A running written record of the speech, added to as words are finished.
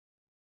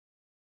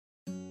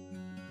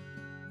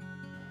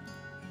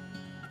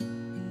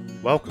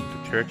Welcome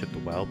to Church at the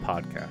Well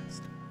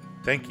podcast.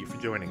 Thank you for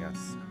joining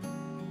us.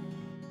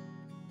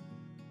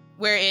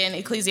 We're in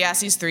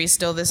Ecclesiastes 3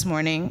 still this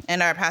morning,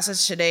 and our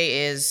passage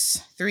today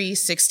is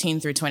 3:16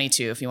 through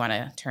 22, if you want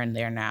to turn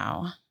there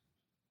now.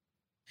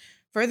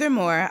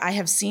 Furthermore, I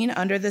have seen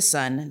under the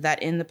sun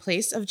that in the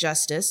place of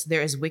justice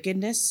there is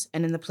wickedness,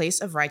 and in the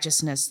place of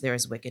righteousness there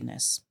is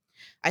wickedness.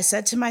 I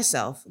said to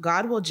myself,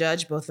 God will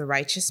judge both the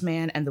righteous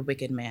man and the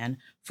wicked man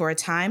for a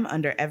time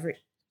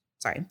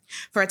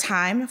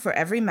for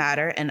every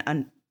matter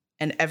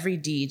and every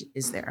deed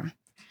is there.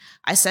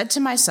 I said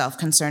to myself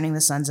concerning the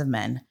sons of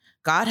men,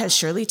 God has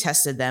surely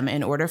tested them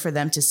in order for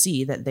them to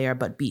see that they are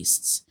but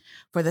beasts.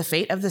 For the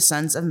fate of the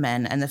sons of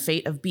men and the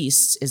fate of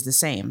beasts is the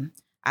same.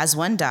 As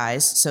one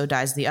dies, so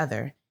dies the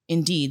other.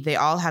 Indeed, they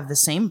all have the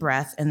same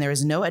breath, and there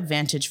is no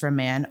advantage for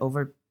man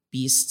over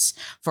beasts,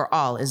 for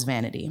all is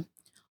vanity.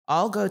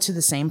 All go to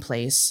the same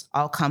place,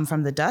 all come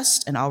from the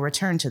dust, and all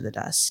return to the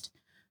dust.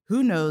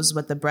 Who knows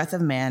what the breath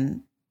of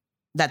man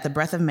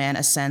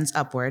ascends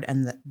upward,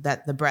 and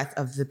that the breath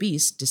of the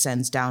beast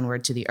descends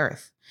downward to the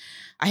earth?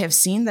 I have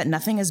seen that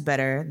nothing is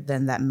better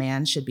than that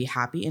man should be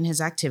happy in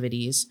his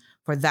activities,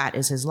 for that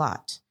is his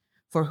lot.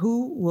 For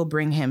who will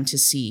bring him to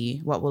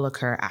see what will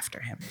occur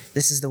after him?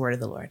 This is the word of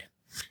the Lord.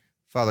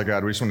 Father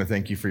God, we just want to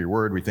thank you for your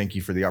word. We thank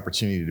you for the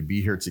opportunity to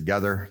be here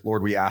together.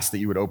 Lord, we ask that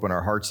you would open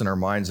our hearts and our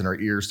minds and our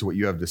ears to what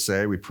you have to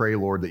say. We pray,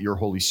 Lord, that your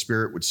Holy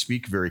Spirit would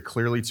speak very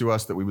clearly to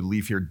us, that we would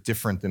leave here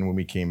different than when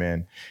we came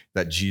in,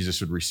 that Jesus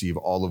would receive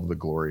all of the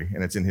glory.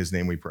 And it's in his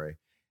name we pray.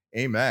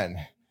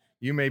 Amen.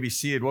 You may be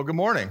seated. Well, good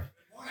morning.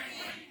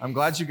 I'm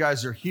glad you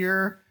guys are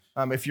here.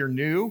 If you're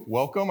new,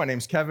 welcome. My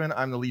name's Kevin.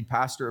 I'm the lead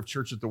pastor of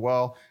Church at the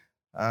Well.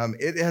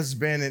 It has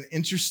been an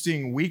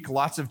interesting week,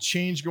 lots of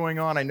change going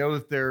on. I know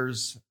that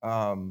there's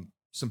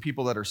some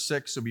people that are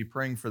sick, so be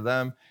praying for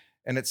them.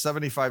 And it's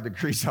 75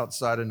 degrees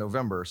outside in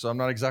November, so I'm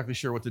not exactly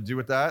sure what to do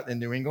with that in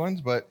New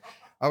England. But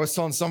I was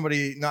telling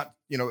somebody,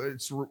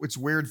 it's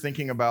weird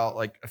thinking about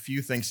like a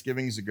few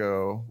Thanksgivings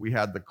ago, we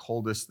had the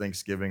coldest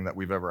Thanksgiving that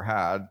we've ever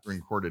had in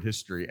recorded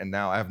history. And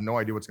now I have no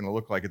idea what's going to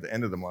look like at the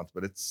end of the month,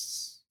 but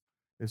it's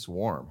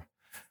warm.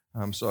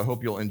 So I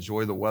hope you'll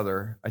enjoy the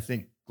weather. I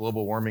think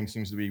global warming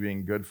seems to be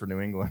being good for New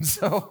England.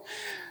 So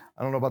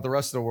I don't know about the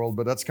rest of the world,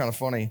 but that's kind of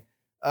funny.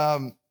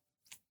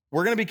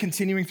 We're going to be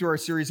continuing through our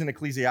series in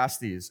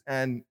Ecclesiastes,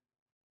 and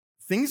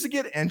things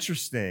get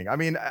interesting. I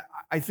mean,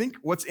 I think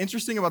what's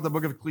interesting about the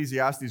book of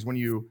Ecclesiastes when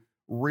you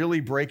really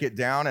break it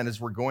down, and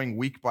as we're going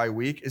week by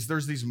week, is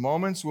there's these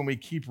moments when we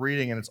keep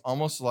reading, and it's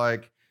almost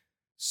like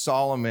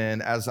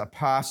Solomon, as a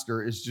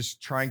pastor, is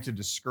just trying to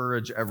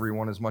discourage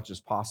everyone as much as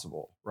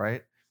possible,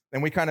 right?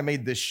 And we kind of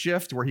made this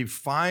shift where he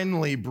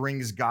finally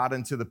brings God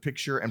into the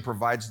picture and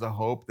provides the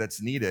hope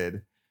that's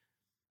needed.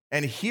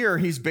 And here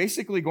he's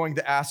basically going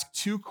to ask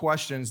two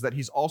questions that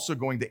he's also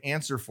going to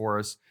answer for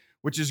us,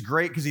 which is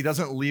great because he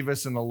doesn't leave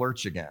us in the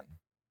lurch again,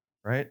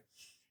 right?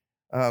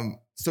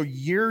 So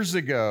years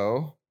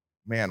ago,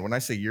 man, when I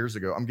say years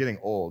ago, I'm getting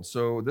old.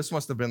 So this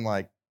must have been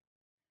like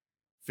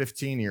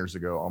 15 years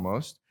ago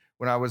almost.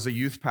 When I was a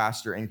youth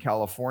pastor in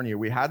California,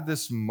 we had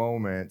this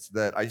moment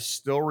that I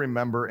still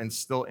remember and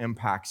still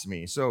impacts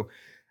me. So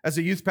as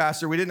a youth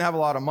pastor, we didn't have a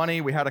lot of money.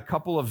 We had a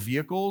couple of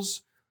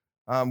vehicles.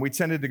 We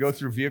tended to go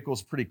through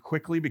vehicles pretty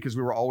quickly because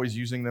we were always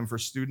using them for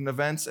student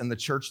events. And the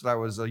church that I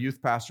was a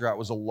youth pastor at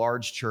was a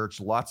large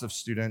church, lots of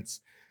students.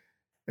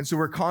 And so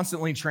we're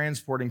constantly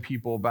transporting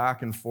people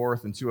back and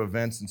forth into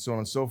events and so on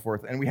and so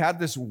forth. And we had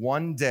this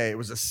one day, it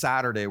was a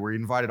Saturday, where we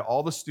invited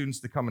all the students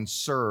to come and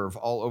serve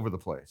all over the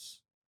place.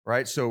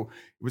 Right? So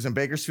it was in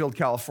Bakersfield,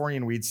 California,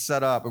 and we'd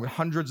set up, and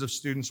hundreds of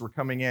students were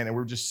coming in, and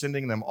we were just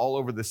sending them all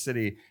over the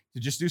city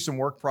to just do some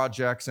work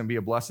projects and be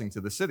a blessing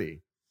to the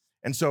city.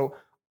 And so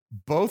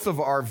both of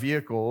our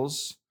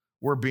vehicles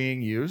were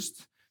being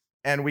used,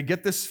 and we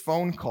get this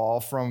phone call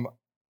from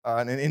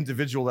an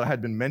individual that I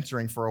had been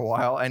mentoring for a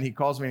while, and he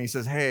calls me and he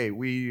says, hey,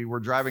 we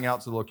were driving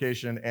out to the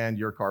location, and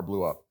your car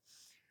blew up.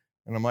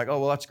 And I'm like, oh,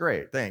 well, that's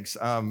great. Thanks.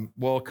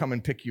 We'll come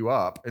and pick you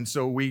up. And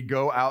so we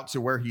go out to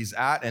where he's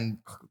at, and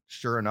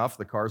sure enough,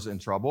 the car's in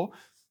trouble.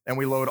 And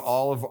we load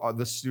all of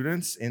the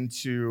students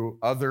into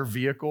other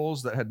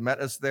vehicles that had met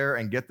us there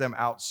and get them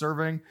out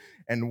serving.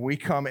 And we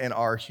come in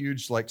our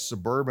huge like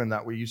Suburban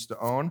that we used to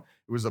own.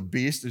 It was a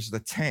beast. There's the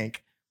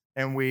tank.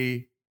 And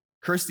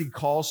Christy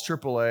calls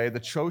AAA. The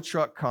tow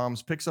truck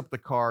comes, picks up the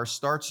car,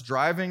 starts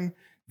driving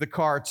the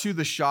car to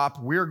the shop.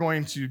 We're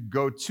going to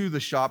go to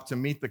the shop to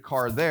meet the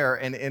car there.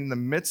 And in the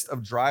midst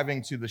of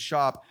driving to the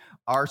shop,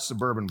 our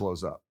Suburban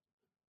blows up.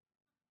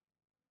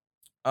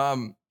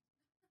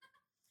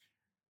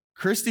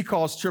 Christy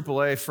calls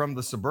AAA from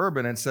the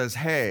Suburban and says,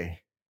 hey,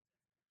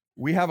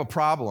 we have a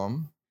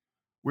problem.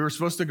 We were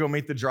supposed to go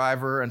meet the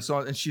driver and so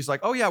on. And she's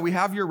like, oh yeah, we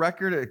have your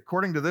record.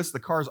 According to this, the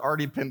car's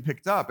already been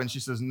picked up. And she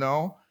says,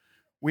 no,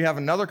 we have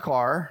another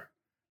car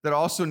that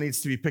also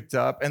needs to be picked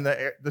up. And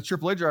the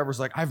AAA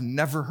driver's like, I've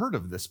never heard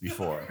of this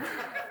before,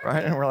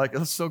 right? And we're like,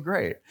 that's so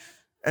great.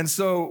 And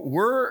so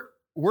we're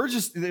we're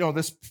just,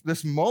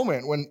 this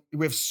moment when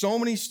we have so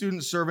many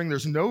students serving,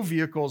 there's no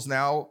vehicles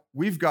now.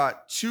 We've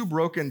got 2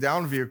 broken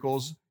down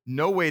vehicles,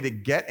 no way to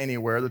get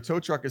anywhere. The tow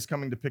truck is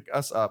coming to pick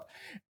us up.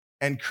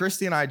 And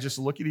Christy and I just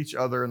look at each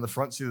other in the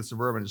front seat of the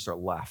Suburban and just start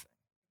laughing,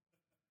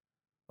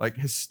 like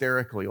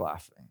hysterically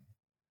laughing.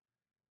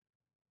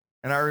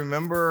 And I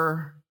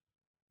remember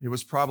it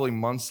was probably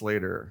months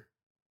later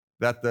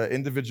that the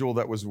individual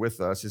that was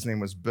with us, his name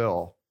was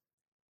Bill,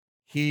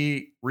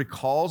 he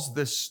recalls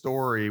this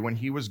story when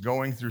he was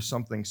going through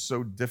something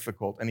so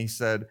difficult. And he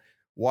said,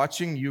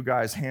 watching you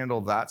guys handle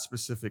that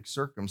specific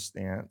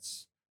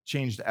circumstance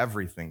changed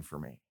everything for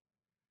me.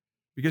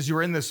 Because you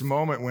were in this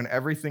moment when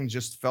everything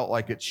just felt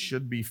like it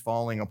should be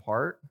falling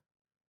apart.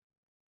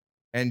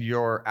 And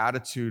your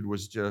attitude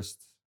was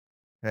just,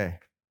 hey,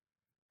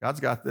 God's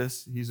got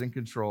this. He's in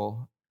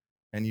control.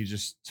 And you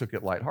just took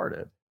it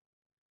lighthearted.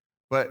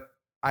 But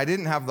I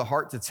didn't have the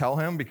heart to tell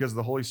him because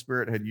the Holy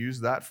Spirit had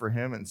used that for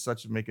him and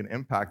such make an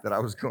impact that I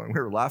was going, we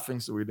were laughing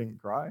so we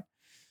didn't cry,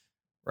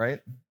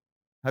 right?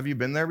 Have you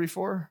been there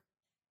before?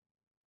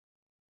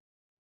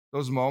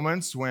 Those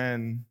moments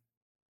when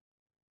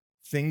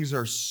things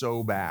are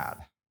so bad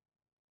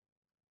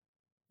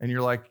and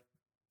you're like,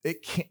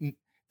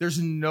 there's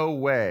no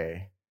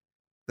way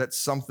that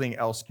something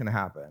else can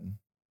happen.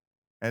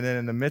 And then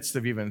in the midst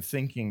of even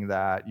thinking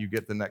that, you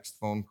get the next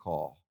phone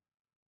call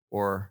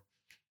or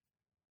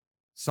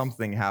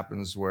something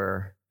happens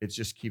where it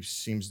just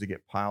seems to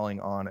get piling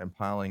on,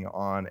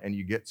 and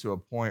you get to a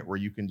point where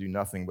you can do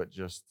nothing but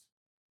just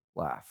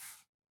laugh.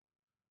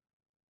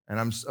 And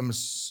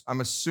I'm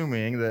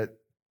assuming that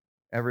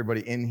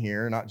everybody in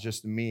here, not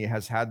just me,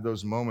 has had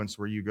those moments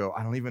where you go,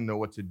 I don't even know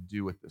what to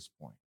do at this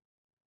point.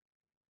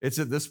 It's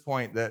at this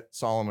point that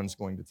Solomon's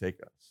going to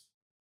take us.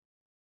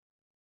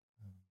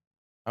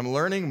 I'm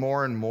learning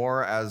more and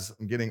more as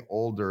I'm getting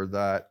older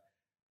that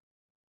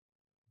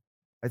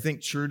I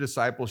think true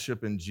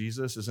discipleship in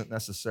Jesus isn't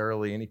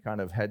necessarily any kind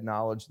of head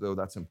knowledge, though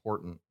that's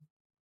important.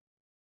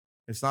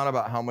 It's not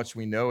about how much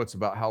we know, it's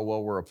about how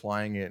well we're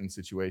applying it in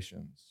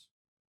situations.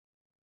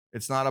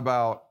 It's not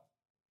about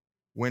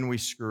when we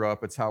screw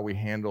up, it's how we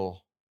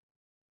handle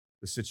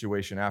the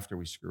situation after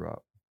we screw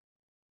up.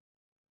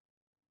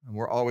 And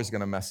we're always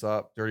going to mess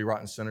up. Dirty,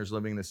 rotten sinners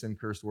living in this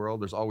sin-cursed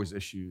world, there's always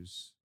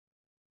issues.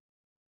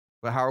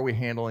 But how are we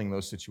handling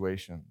those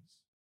situations?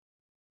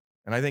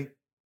 And I think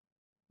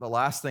the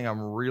last thing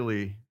I'm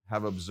really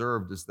have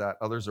observed is that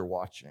others are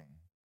watching.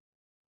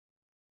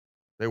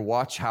 They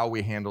watch how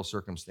we handle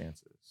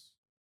circumstances.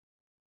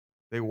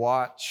 They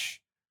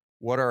watch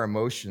what our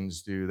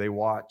emotions do. They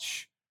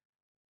watch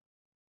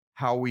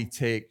how we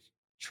take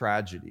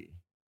tragedy.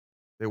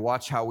 They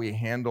watch how we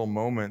handle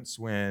moments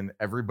when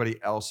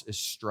everybody else is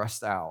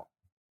stressed out.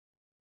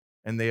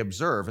 And they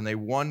observe and they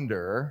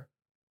wonder,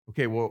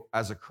 okay, well,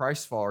 as a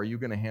Christ follower, are you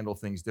going to handle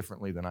things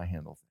differently than I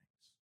handle things?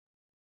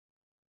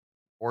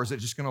 Or is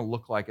it just going to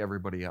look like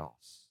everybody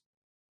else?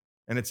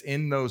 And it's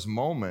in those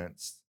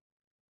moments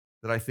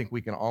that I think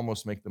we can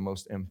almost make the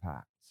most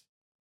impact.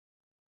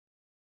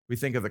 We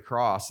think of the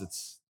cross,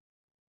 it's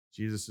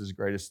Jesus'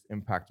 greatest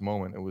impact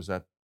moment. It was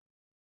at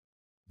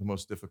the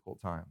most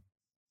difficult time.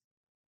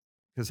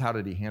 Because how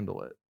did he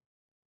handle it?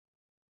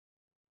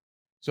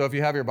 So if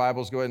you have your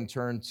Bibles, go ahead and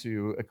turn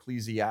to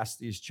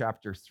Ecclesiastes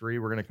chapter 3.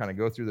 We're going to kind of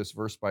go through this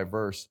verse by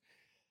verse.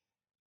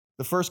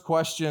 The first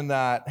question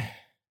that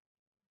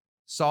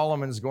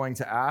Solomon's going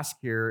to ask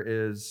here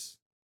is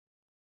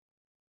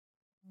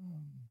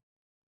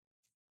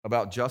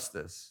about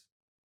justice.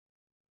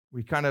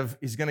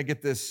 He's going to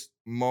get this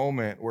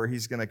moment where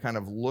he's going to kind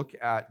of look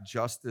at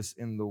justice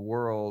in the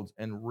world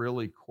and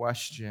really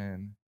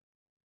question,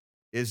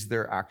 is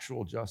there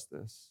actual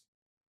justice?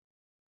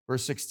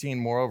 Verse 16,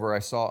 moreover, I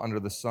saw under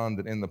the sun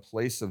that in the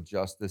place of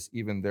justice,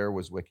 even there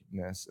was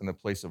wickedness. In the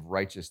place of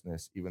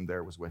righteousness, even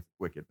there was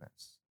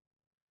wickedness.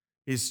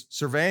 He's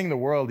surveying the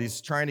world.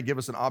 He's trying to give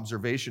us an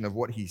observation of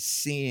what he's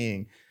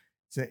seeing.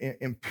 It's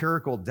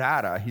empirical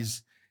data.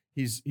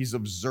 He's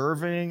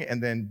observing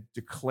and then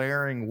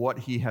declaring what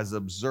he has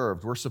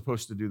observed. We're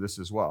supposed to do this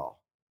as well,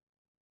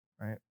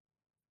 right?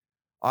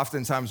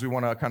 Oftentimes we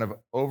want to kind of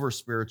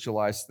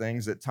over-spiritualize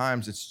things. At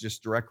times it's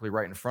just directly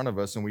right in front of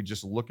us and we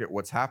just look at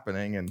what's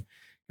happening, and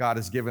God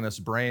has given us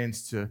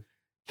brains to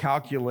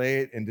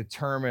calculate and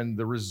determine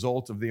the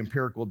result of the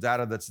empirical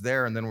data that's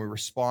there, and then we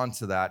respond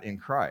to that in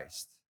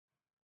Christ.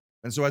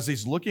 And so as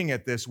he's looking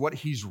at this, what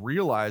he's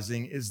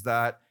realizing is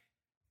that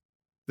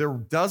there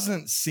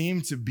doesn't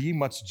seem to be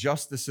much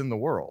justice in the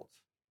world.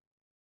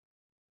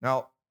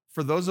 Now,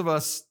 for those of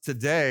us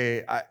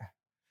today,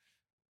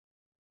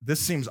 this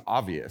seems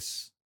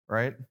obvious,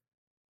 right?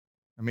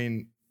 I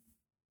mean,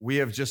 we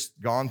have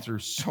just gone through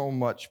so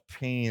much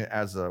pain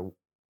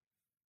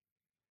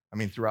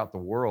throughout the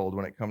world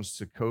when it comes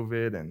to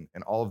COVID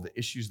and all of the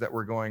issues that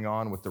were going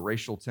on with the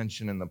racial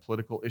tension and the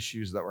political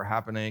issues that were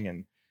happening.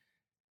 And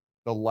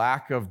the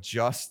lack of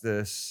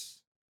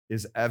justice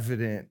is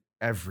evident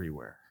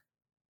everywhere,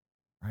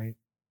 right?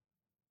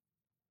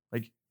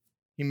 Like,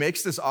 he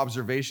makes this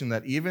observation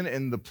that even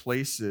in the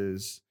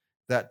places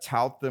that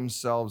tout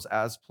themselves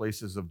as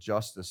places of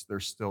justice,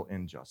 there's still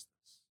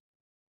injustice,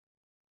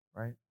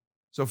 right?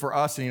 So for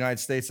us in the United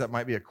States, that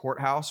might be a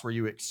courthouse where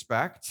you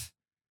expect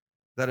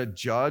that a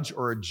judge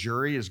or a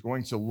jury is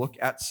going to look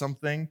at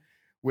something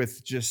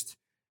with just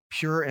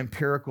pure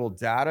empirical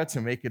data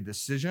to make a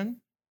decision.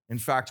 In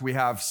fact, we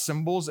have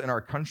symbols in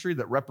our country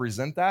that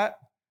represent that,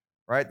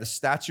 right? The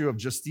statue of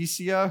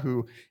Justicia,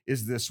 who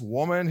is this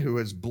woman who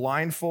is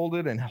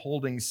blindfolded and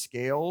holding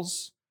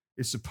scales,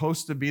 is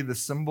supposed to be the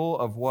symbol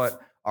of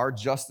what our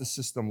justice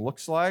system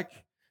looks like.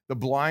 The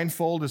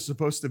blindfold is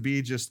supposed to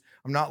be just,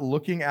 I'm not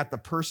looking at the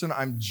person,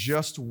 I'm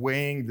just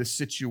weighing the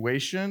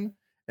situation,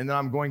 and then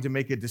I'm going to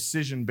make a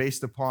decision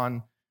based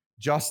upon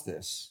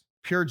justice,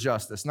 pure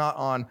justice, not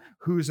on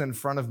who's in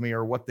front of me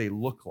or what they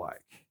look like.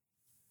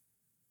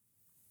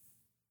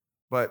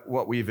 But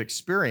what we've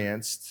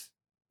experienced,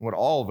 what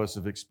all of us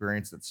have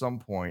experienced at some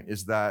point,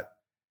 is that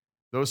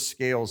those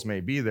scales may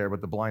be there,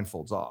 but the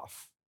blindfold's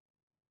off.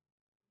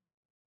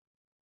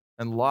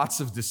 And lots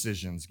of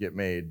decisions get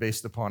made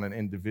based upon an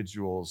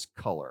individual's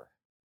color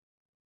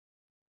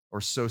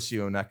or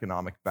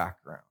socioeconomic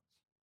background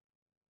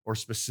or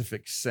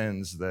specific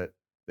sins that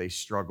they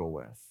struggle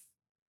with.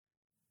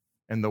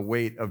 And the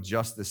weight of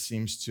justice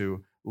seems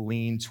to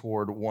lean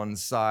toward one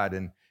side.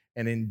 And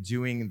in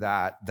doing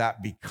that,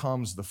 that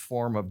becomes the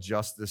form of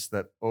justice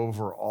that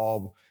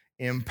overall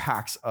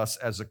impacts us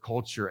as a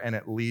culture, and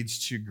it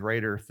leads to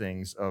greater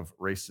things of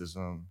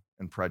racism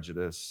and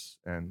prejudice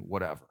and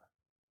whatever.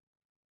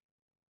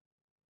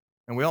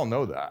 And we all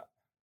know that.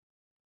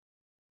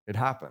 It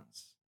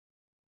happens.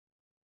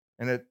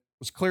 And it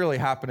was clearly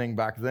happening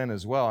back then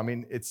as well. I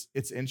mean, it's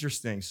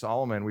interesting.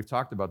 Solomon, we've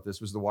talked about this,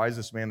 was the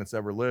wisest man that's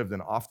ever lived.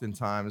 And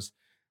oftentimes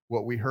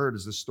what we heard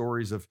is the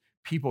stories of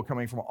people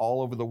coming from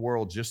all over the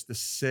world just to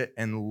sit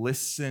and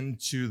listen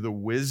to the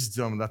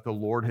wisdom that the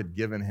Lord had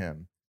given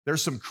him.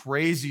 There's some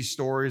crazy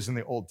stories in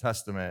the Old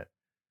Testament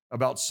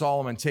about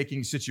Solomon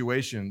taking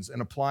situations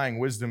and applying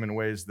wisdom in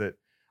ways that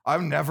I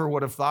never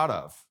would have thought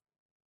of.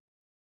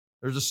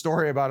 There's a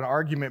story about an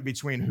argument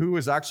between who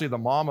is actually the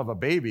mom of a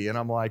baby. And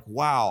I'm like,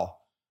 wow,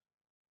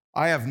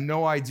 I have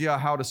no idea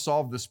how to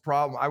solve this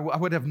problem. I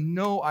would have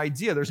no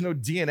idea. There's no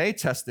DNA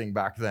testing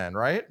back then,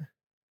 right?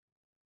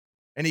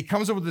 And he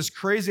comes up with this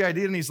crazy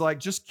idea and he's like,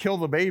 just kill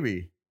the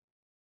baby.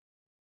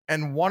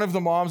 And one of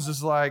the moms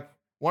is like,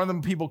 one of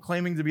the people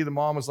claiming to be the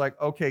mom was like,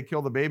 okay,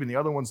 kill the baby. And the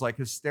other one's like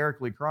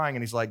hysterically crying.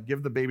 And he's like,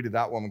 give the baby to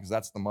that woman because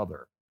that's the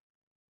mother.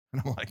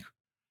 And I'm like,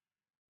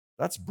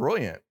 that's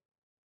brilliant.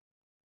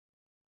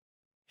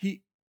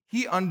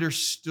 He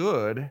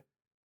understood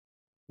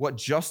what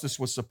justice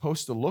was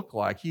supposed to look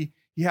like. He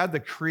had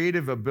the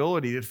creative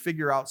ability to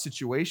figure out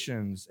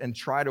situations and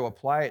try to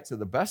apply it to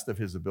the best of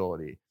his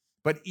ability.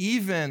 But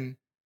even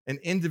an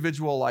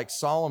individual like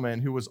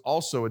Solomon, who was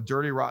also a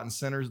dirty, rotten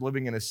sinner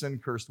living in a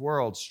sin-cursed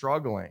world,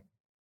 struggling,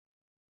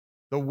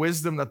 the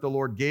wisdom that the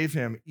Lord gave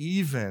him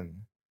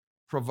even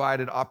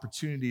provided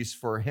opportunities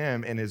for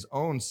him in his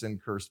own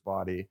sin-cursed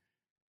body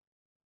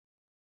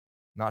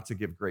not to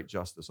give great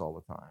justice all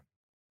the time.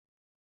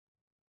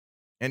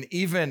 And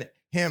even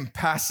him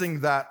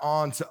passing that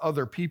on to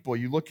other people.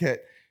 You look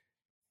at,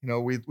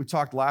 we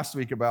talked last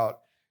week about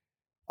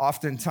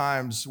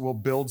oftentimes we'll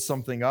build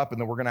something up and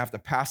then we're going to have to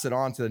pass it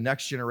on to the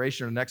next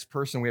generation or the next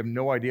person. We have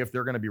no idea if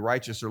they're going to be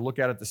righteous or look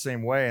at it the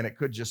same way, and it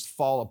could just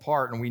fall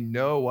apart. And we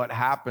know what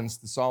happens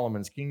to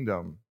Solomon's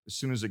kingdom as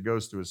soon as it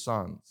goes to his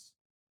sons.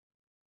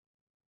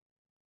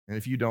 And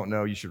if you don't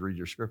know, you should read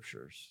your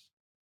scriptures.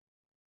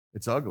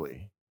 It's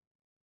ugly.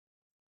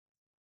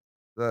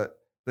 The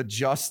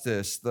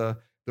justice, the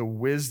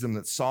wisdom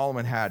that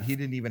Solomon had, he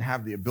didn't even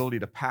have the ability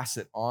to pass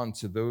it on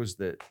to those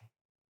that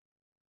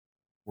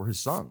were his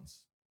sons.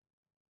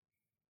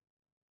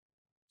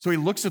 So he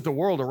looks at the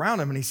world around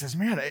him and he says,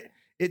 man,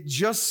 it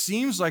just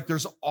seems like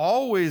there's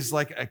always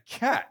like a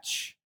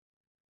catch.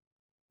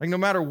 Like no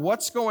matter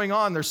what's going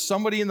on, there's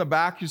somebody in the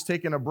back who's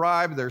taking a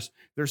bribe. There's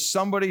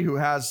somebody who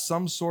has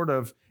some sort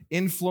of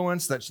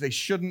influence that they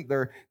shouldn't.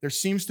 There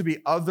seems to be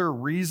other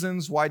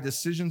reasons why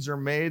decisions are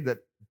made that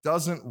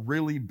isn't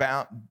really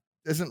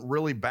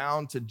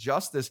bound to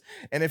justice.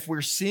 And if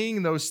we're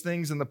seeing those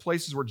things in the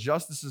places where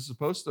justice is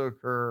supposed to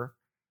occur,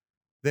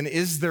 then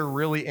is there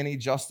really any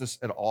justice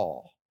at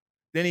all?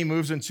 Then he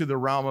moves into the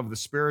realm of the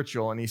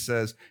spiritual and he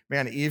says,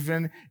 man,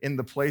 even in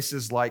the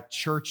places like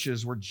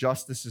churches where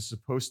justice is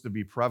supposed to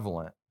be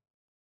prevalent,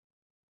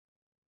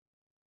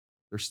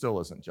 there still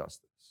isn't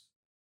justice.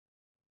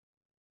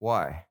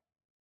 Why?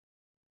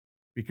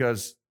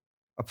 Because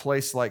a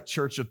place like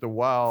Church at the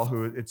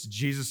Well, it's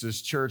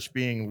Jesus's church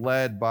being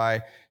led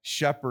by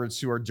shepherds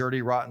who are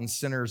dirty, rotten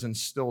sinners and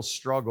still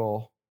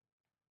struggle,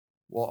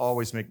 will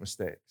always make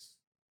mistakes.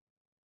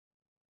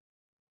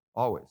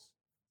 Always.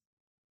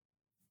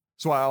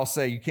 That's why I'll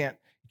say you can't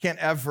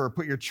ever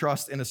put your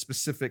trust in a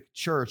specific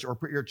church or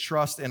put your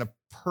trust in a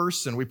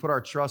person. We put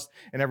our trust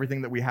in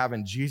everything that we have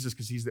in Jesus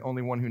because he's the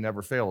only one who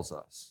never fails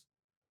us.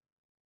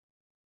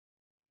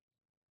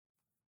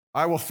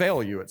 I will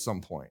fail you at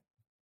some point.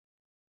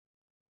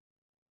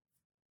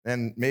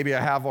 And maybe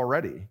I have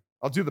already.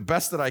 I'll do the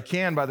best that I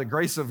can by the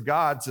grace of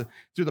God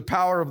through the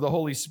power of the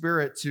Holy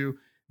Spirit to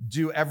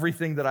do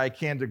everything that I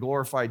can to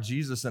glorify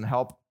Jesus and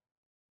help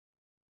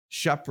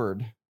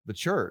shepherd the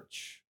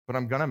church. But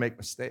I'm going to make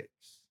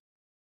mistakes.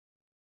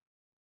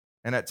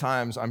 And at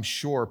times, I'm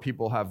sure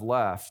people have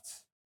left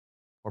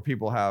or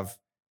people have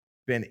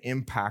been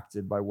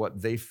impacted by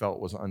what they felt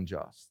was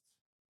unjust.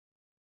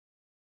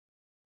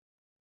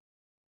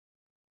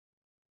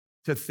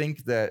 To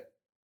think that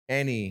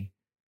any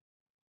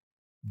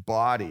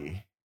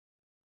body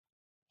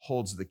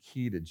holds the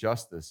key to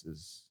justice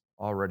is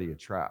already a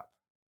trap.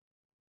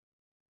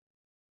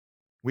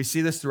 We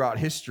see this throughout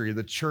history,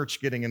 the church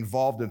getting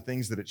involved in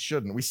things that it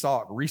shouldn't. We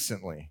saw it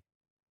recently.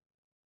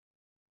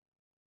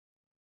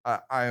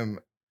 I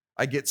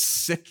get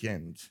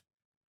sickened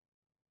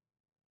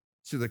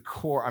to the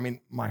core. I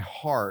mean, my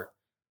heart,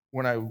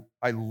 when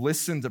I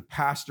listen to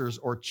pastors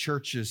or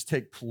churches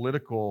take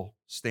political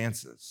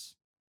stances,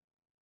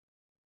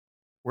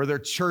 where their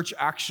church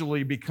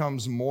actually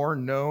becomes more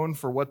known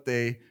for what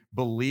they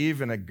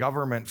believe in a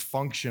government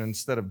function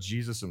instead of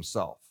Jesus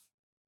himself.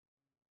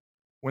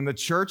 When the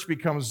church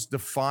becomes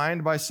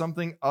defined by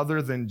something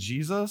other than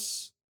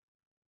Jesus,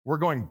 we're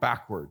going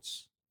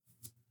backwards.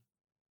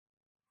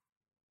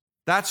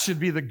 That should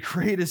be the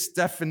greatest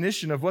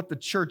definition of what the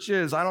church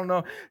is. I don't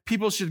know.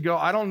 People should go,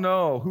 I don't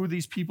know who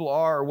these people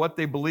are or what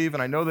they believe,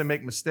 and I know they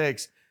make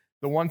mistakes.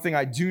 The one thing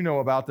I do know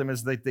about them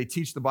is that they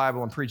teach the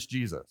Bible and preach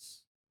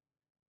Jesus.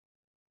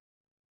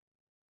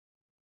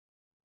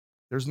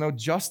 There's no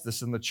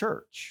justice in the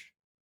church.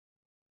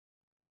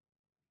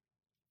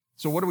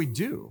 So what do we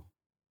do?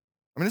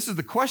 I mean, this is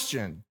the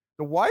question.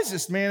 The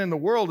wisest man in the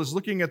world is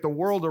looking at the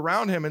world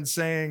around him and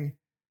saying,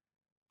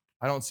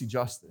 I don't see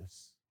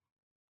justice.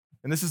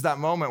 And this is that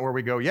moment where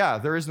we go, yeah,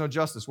 there is no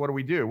justice. What do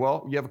we do?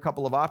 Well, you have a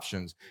couple of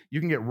options. You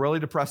can get really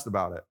depressed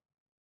about it.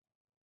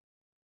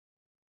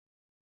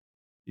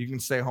 You can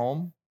stay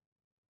home.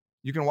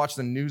 You can watch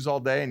the news all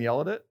day and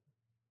yell at it.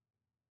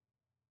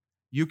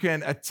 You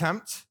can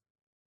attempt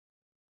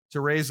to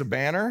raise a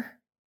banner,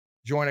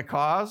 join a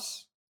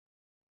cause,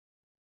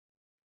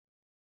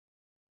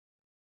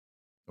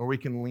 or we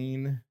can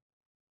lean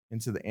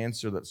into the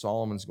answer that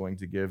Solomon's going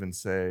to give and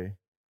say,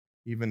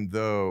 even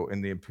though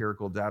in the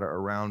empirical data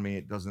around me,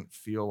 it doesn't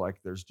feel like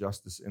there's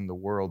justice in the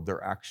world,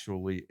 there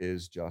actually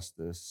is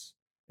justice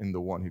in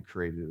the one who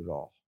created it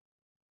all.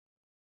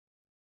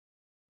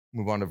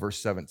 Move on to verse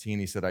 17.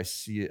 He said, I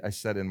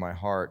said in my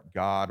heart,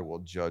 God will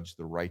judge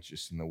the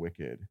righteous and the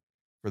wicked,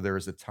 for there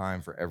is a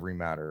time for every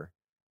matter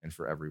and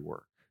for every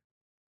work.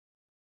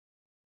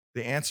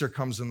 The answer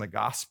comes in the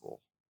gospel.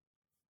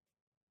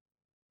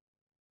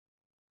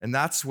 And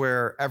that's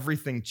where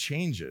everything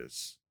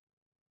changes.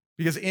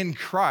 Because in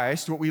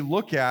Christ, what we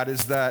look at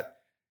is that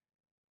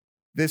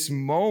this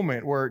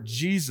moment where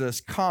Jesus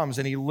comes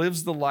and he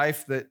lives the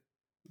life that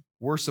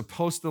we're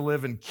supposed to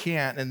live and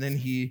can't, and then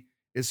he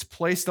is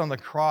placed on the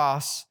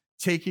cross,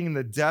 taking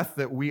the death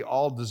that we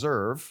all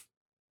deserve.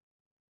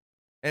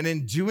 And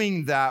in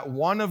doing that,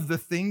 one of the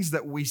things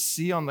that we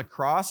see on the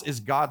cross is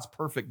God's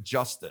perfect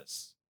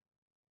justice.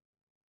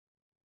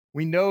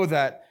 We know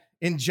that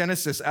in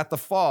Genesis at the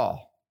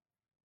fall,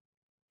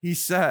 he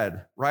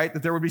said, right,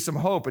 that there would be some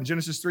hope in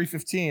Genesis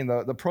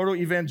 3:15, the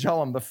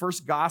proto-evangelium, the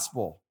first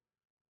gospel,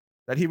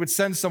 that he would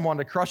send someone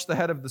to crush the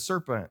head of the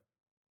serpent.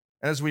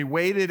 And as we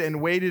waited and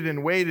waited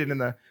and waited in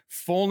the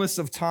fullness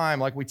of time,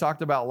 like we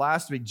talked about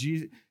last week,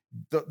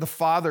 the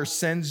Father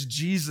sends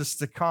Jesus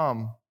to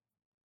come.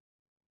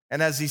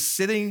 And as he's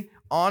sitting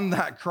on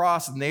that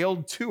cross,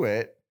 nailed to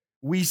it,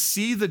 we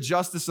see the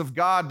justice of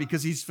God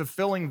because he's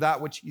fulfilling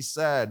that which he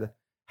said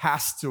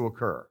has to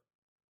occur.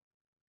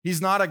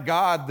 He's not a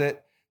God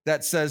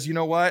that says, you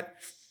know what?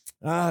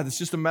 It's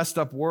just a messed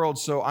up world,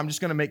 so I'm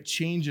just going to make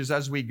changes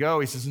as we go.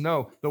 He says,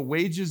 no, the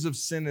wages of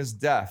sin is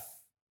death.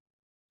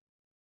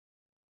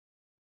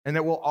 And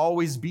it will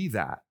always be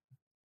that.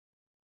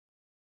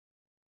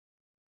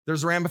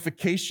 There's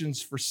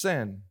ramifications for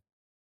sin.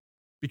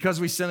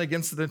 Because we sin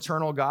against an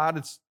eternal God,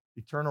 it's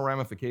eternal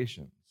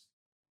ramifications.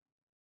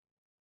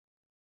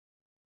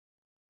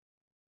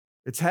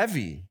 It's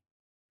heavy.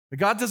 But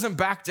God doesn't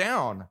back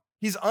down.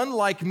 He's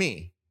unlike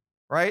me,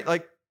 right?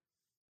 Like,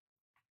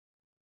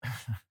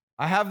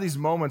 I have these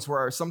moments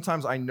where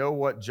sometimes I know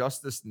what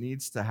justice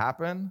needs to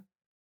happen.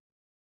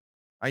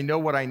 I know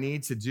what I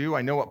need to do.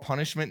 I know what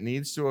punishment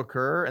needs to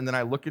occur. And then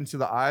I look into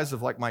the eyes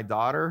of like my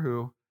daughter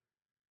who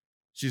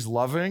she's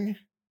loving.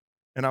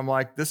 And I'm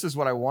like, this is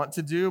what I want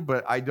to do,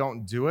 but I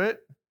don't do it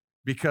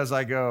because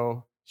I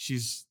go,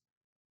 she's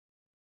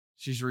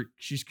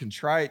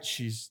contrite.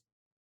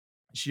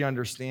 She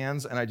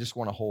understands. And I just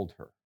want to hold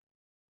her.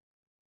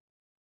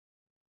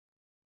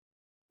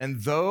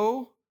 And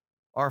though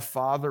our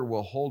Father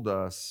will hold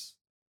us,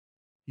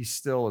 he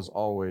still is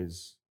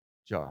always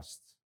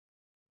just.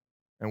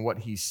 And what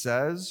he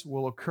says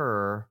will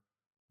occur,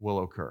 will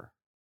occur.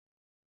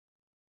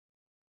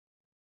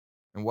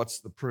 And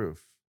what's the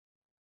proof?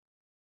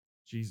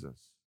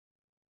 Jesus.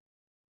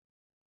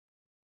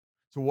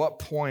 To what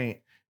point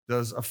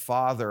does a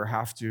father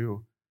have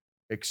to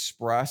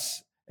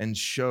express and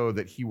show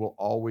that he will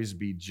always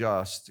be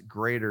just,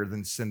 greater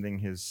than sending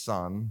his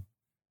son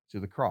to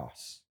the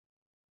cross.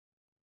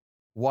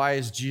 Why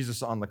is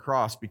Jesus on the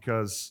cross?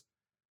 Because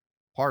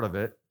part of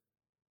it,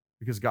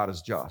 because God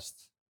is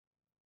just.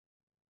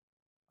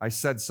 I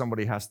said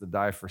somebody has to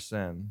die for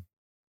sin,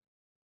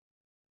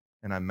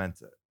 and I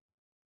meant it.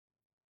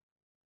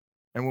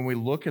 And when we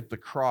look at the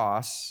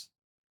cross,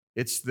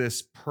 it's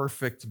this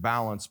perfect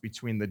balance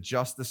between the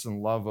justice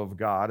and love of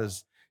God.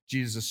 As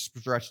Jesus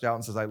stretched out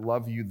and says, I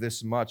love you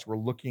this much, we're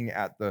looking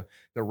at the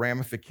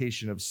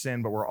ramification of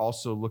sin, but we're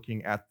also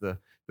looking at the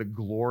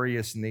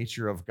glorious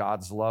nature of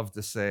God's love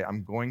to say,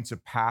 I'm going to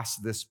pass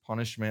this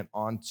punishment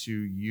onto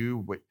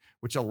you,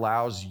 which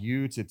allows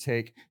you to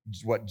take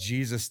what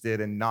Jesus did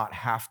and not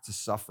have to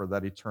suffer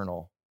that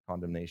eternal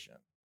condemnation.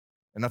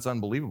 And that's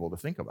unbelievable to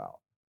think about.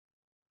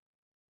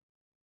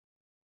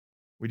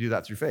 We do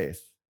that through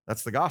faith.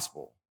 That's the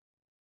gospel.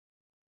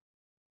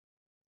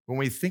 When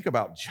we think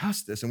about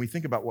justice and we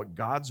think about what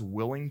God's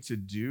willing to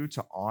do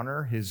to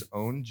honor his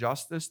own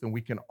justice, then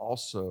we can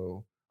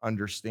also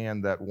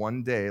understand that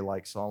one day,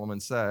 like Solomon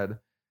said,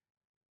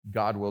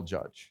 God will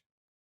judge.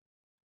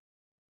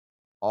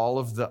 All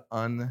of the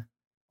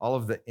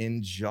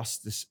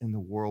injustice in the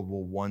world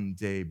will one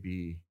day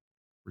be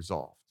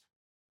resolved.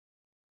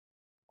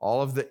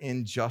 All of the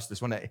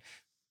injustice.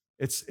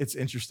 It's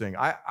interesting.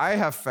 I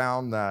have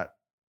found that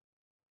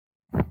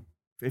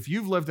if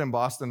you've lived in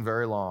Boston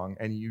very long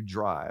and you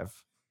drive,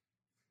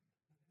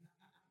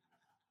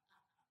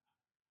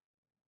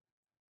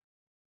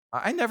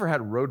 I never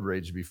had road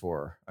rage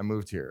before I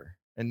moved here.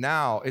 And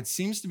now it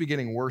seems to be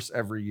getting worse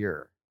every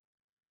year.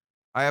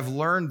 I have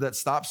learned that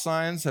stop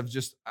signs have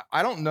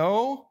I don't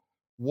know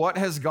what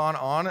has gone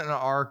on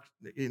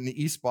in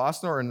the East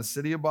Boston or in the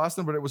city of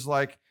Boston, but it was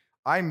like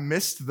I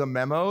missed the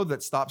memo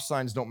that stop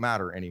signs don't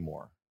matter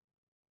anymore.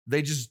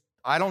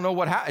 I don't know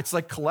what happened. It's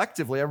like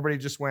collectively, everybody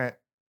just went,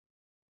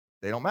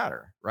 they don't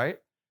matter, right?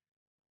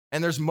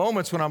 And there's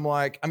moments when I'm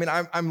like,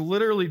 I'm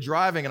literally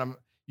driving and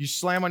you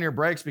slam on your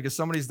brakes because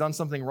somebody's done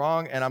something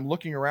wrong, and I'm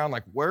looking around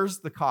like, where's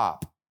the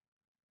cop?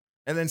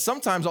 And then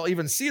sometimes I'll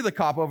even see the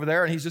cop over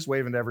there and he's just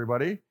waving to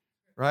everybody,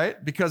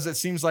 right? Because it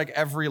seems like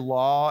every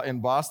law in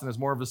Boston is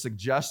more of a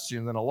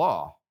suggestion than a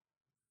law,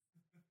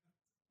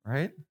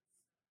 right?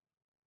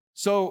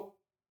 So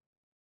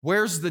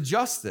where's the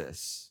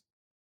justice?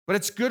 But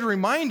it's good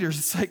reminders.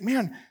 It's like,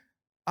 man,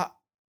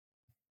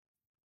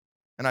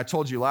 and I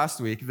told you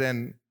last week,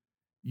 then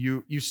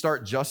you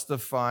start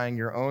justifying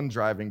your own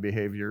driving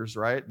behaviors,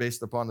 right?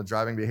 Based upon the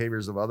driving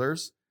behaviors of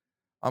others.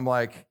 I'm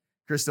like,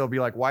 Krista will be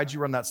like, why'd you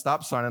run that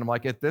stop sign? And I'm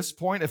like, at this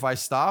point, if I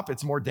stop,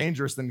 it's more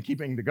dangerous than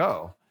keeping to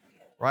go,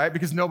 right?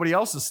 Because nobody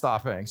else is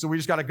stopping. So we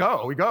just got to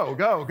go. We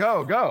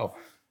go,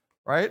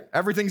 right?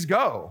 Everything's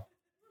go.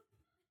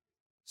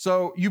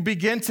 So you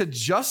begin to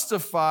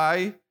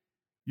justify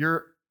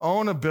your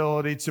own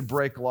ability to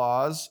break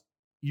laws.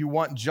 You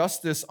want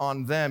justice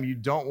on them. You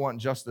don't want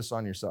justice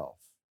on yourself.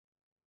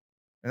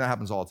 And that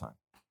happens all the time,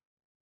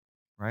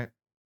 right?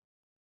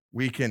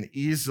 We can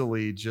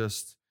easily the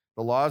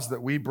laws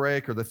that we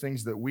break or the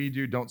things that we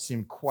do don't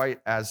seem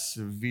quite as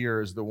severe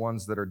as the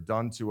ones that are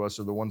done to us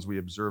or the ones we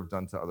observe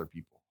done to other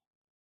people.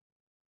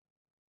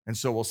 And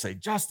so we'll say,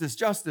 justice,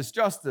 justice,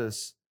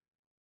 justice.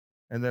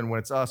 And then when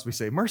it's us, we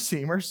say,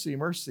 mercy, mercy,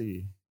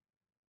 mercy,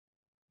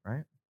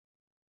 right?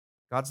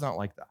 God's not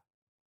like that.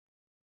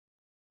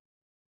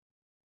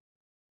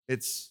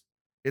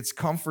 It's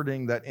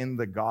comforting that in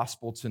the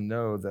gospel to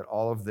know that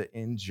all of the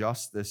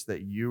injustice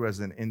that you as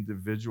an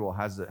individual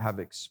have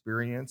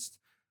experienced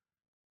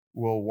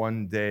will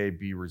one day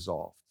be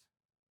resolved.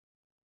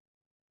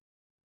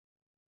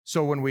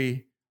 So when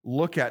we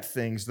look at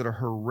things that are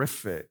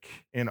horrific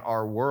in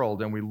our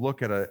world and we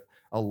look at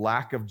a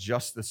lack of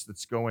justice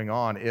that's going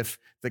on, if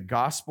the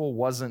gospel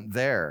wasn't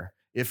there,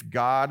 if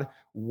God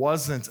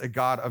wasn't a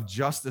God of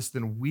justice,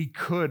 then we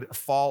could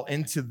fall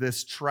into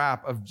this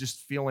trap of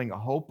just feeling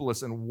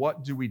hopeless. And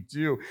what do we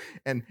do?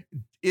 And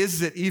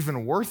is it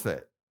even worth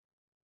it?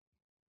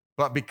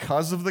 But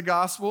because of the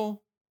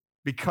gospel,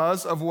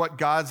 because of what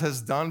God has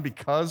done,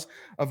 because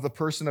of the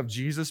person of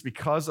Jesus,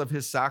 because of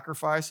his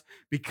sacrifice,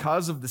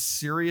 because of the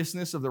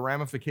seriousness of the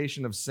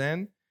ramification of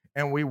sin,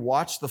 and we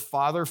watch the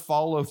Father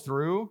follow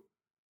through,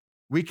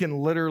 we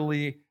can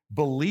literally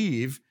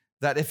believe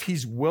that if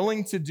he's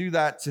willing to do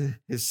that to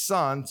his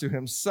son, to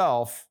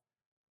himself,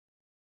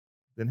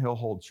 then he'll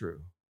hold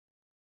true.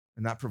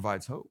 And that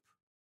provides hope.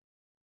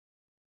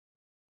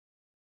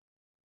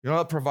 You know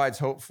what it provides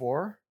hope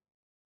for?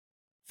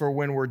 For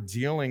when we're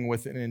dealing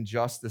with an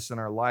injustice in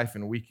our life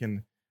and we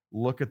can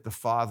look at the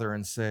Father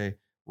and say,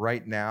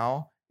 right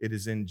now, it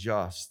is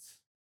unjust.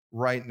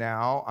 Right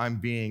now, I'm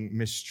being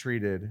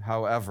mistreated.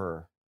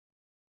 However,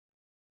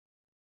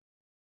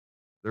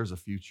 there's a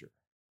future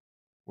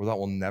where that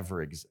will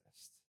never exist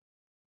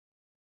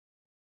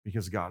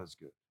because God is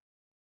good.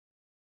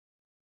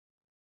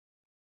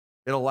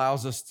 It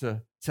allows us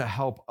to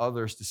help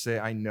others to say,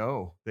 I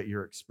know that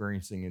you're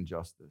experiencing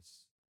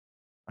injustice.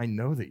 I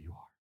know that you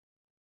are.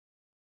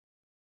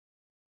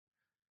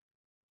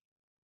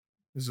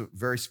 This is a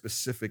very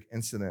specific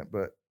incident,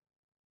 but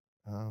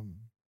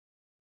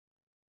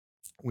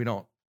we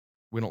don't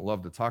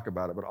love to talk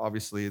about it. But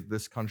obviously,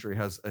 this country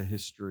has a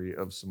history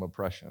of some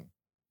oppression.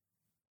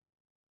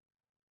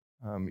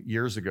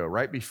 Years ago,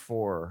 right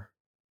before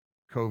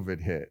COVID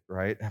hit,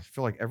 right? I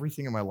feel like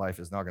everything in my life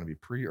is now going to be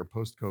pre or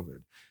post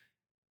COVID.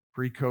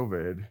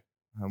 Pre-COVID,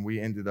 we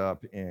ended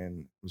up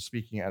was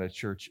speaking at a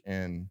church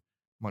in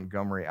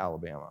Montgomery,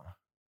 Alabama.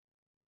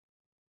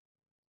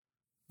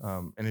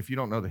 And if you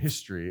don't know the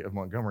history of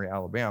Montgomery,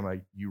 Alabama,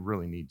 you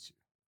really need to.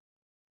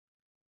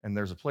 And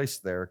there's a place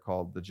there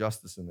called the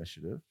Justice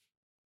Initiative.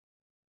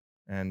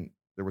 And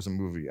there was a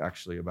movie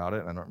actually about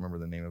it. I don't remember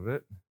the name of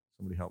it.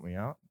 Somebody help me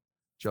out.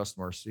 Just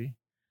Mercy.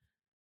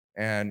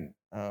 And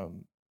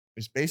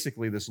it's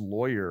basically this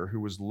lawyer who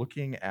was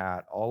looking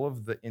at all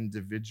of the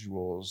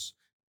individuals,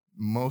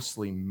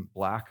 mostly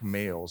black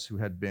males, who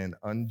had been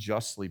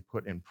unjustly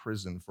put in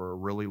prison for a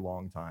really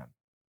long time.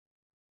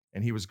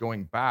 And he was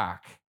going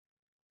back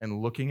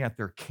and looking at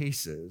their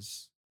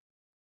cases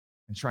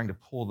and trying to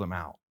pull them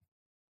out.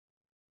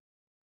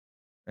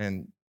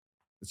 And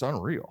it's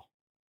unreal.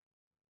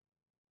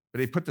 But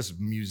they put this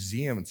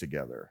museum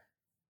together.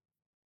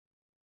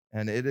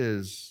 And it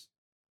is,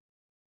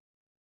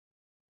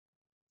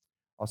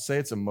 I'll say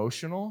it's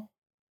emotional.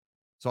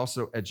 It's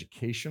also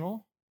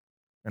educational.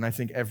 And I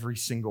think every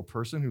single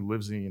person who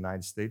lives in the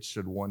United States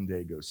should one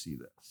day go see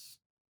this.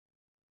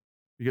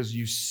 Because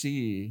you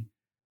see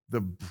the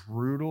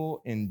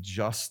brutal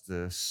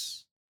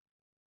injustice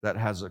that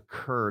has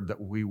occurred that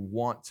we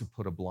want to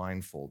put a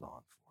blindfold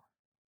on for.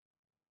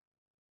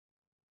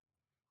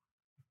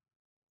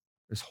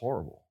 It's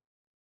horrible.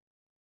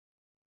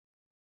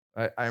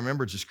 I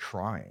remember just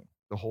crying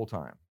the whole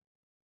time.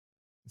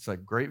 It's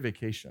like great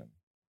vacation.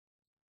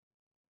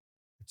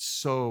 It's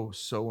so,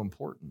 so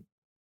important.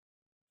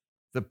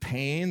 The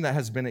pain that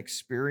has been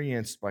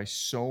experienced by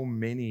so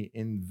many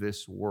in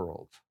this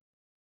world,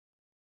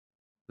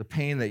 the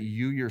pain that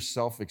you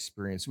yourself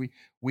experience,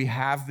 we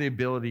have the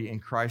ability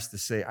in Christ to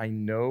say, I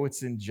know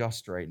it's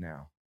unjust right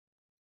now.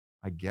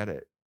 I get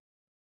it.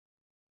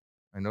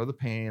 I know the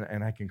pain,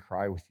 and I can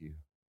cry with you.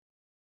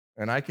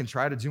 And I can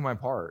try to do my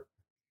part.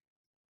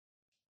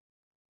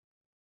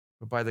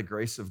 But by the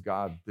grace of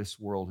God, this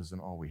world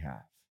isn't all we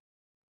have.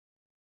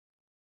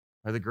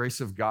 By the grace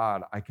of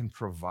God, I can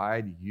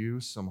provide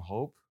you some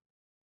hope,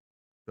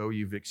 though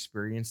you've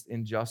experienced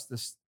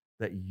injustice,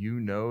 that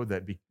you know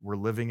that we're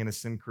living in a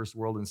sin-cursed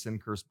world and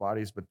sin-cursed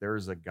bodies, but there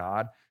is a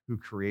God who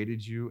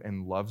created you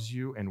and loves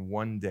you, and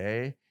one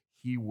day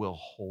he will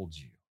hold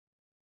you.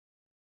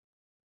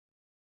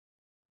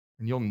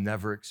 And you'll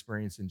never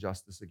experience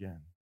injustice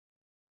again.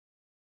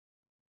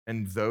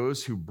 And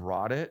those who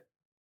brought it,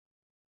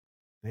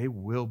 they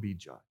will be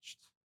judged.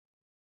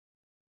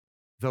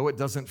 Though it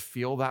doesn't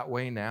feel that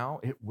way now,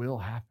 it will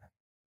happen.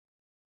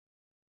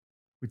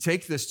 We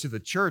take this to the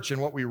church,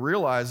 and what we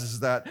realize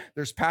is that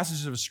there's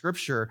passages of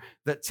Scripture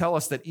that tell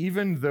us that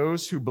even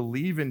those who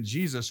believe in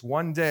Jesus,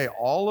 one day,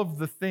 all of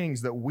the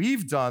things that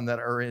we've done that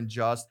are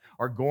unjust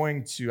are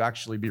going to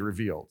actually be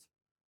revealed.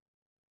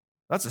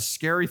 That's a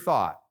scary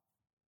thought.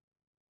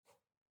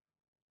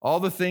 All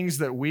the things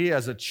that we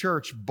as a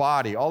church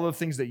body, all the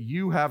things that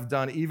you have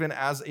done, even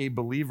as a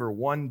believer,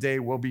 one day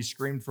will be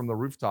screamed from the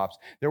rooftops.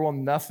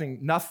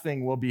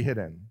 Nothing will be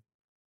hidden.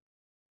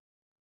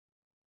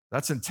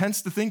 That's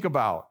intense to think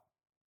about.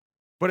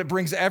 But it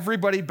brings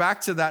everybody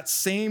back to that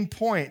same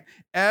point.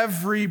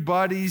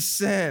 Everybody's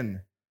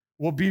sin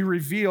will be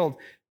revealed.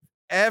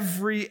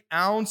 Every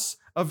ounce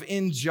of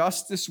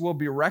injustice will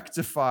be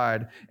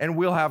rectified, and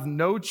we'll have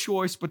no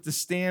choice but to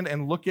stand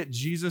and look at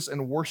Jesus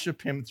and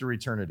worship him through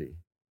eternity,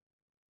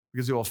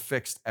 because he will have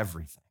fixed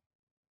everything.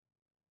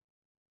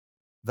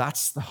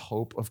 That's the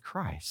hope of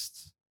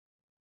Christ.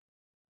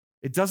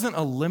 It doesn't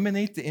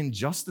eliminate the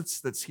injustice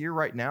that's here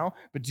right now,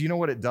 but do you know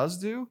what it does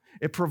do?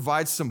 It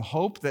provides some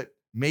hope that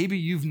maybe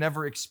you've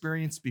never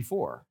experienced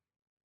before,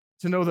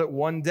 to know that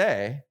one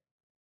day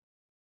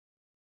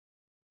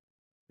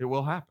it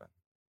will happen.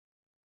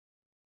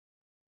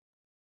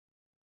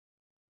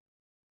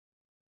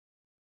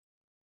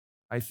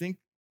 I think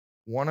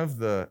one of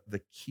the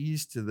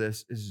keys to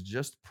this is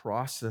just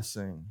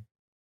processing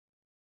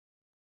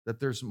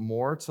that there's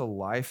more to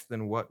life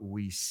than what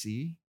we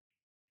see,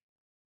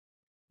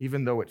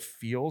 even though it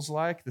feels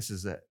like this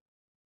is it.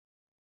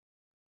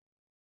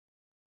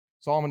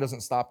 Solomon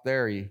doesn't stop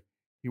there. He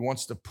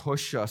wants to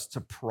push us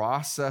to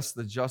process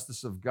the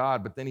justice of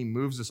God, but then he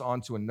moves us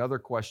on to another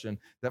question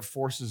that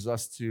forces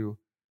us to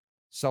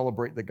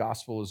celebrate the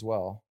gospel as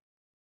well.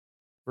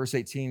 Verse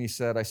 18, he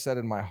said, I said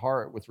in my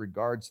heart with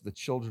regard to the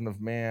children of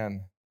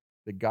man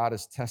that God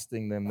is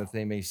testing them, that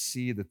they may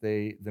see that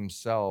they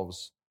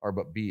themselves are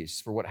but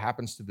beasts. For what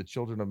happens to the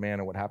children of man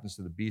and what happens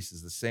to the beasts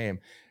is the same.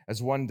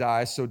 As one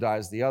dies, so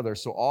dies the other.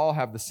 So all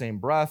have the same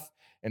breath,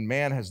 and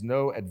man has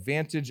no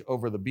advantage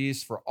over the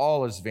beast, for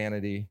all is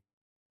vanity.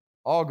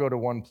 All go to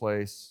one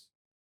place.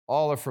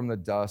 All are from the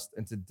dust,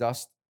 and to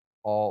dust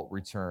all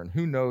return.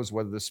 Who knows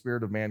whether the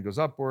spirit of man goes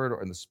upward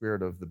or the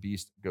spirit of the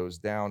beast goes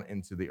down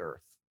into the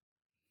earth?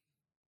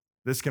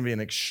 this can be an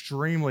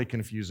extremely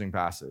confusing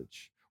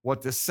passage.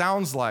 What this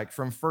sounds like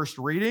from first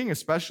reading,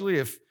 especially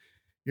if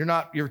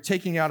you're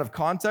taking out of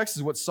context,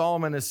 is what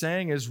Solomon is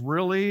saying is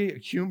really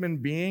human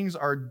beings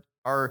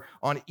are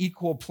on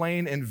equal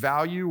plane in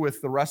value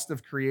with the rest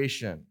of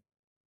creation.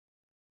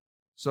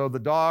 So the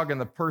dog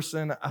and the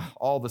person,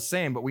 all the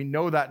same, but we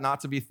know that not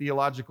to be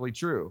theologically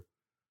true.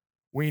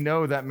 We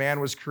know that man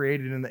was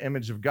created in the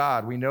image of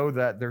God. We know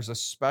that there's a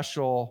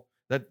special,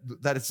 that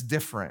it's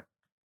different.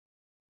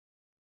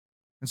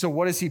 And so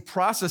what is he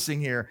processing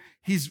here?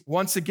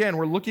 Once again,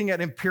 we're looking at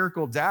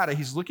empirical data.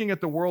 He's looking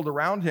at the world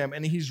around him,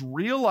 and he's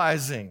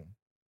realizing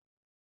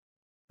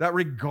that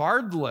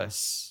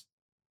regardless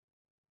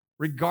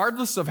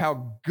of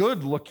how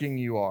good looking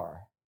you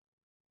are,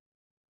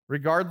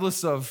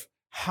 regardless of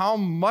how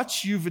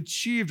much you've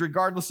achieved,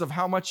 regardless of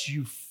how much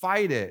you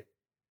fight it,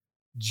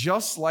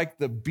 just like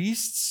the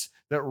beasts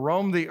that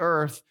roam the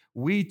earth,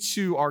 we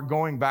too are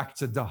going back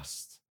to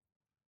dust.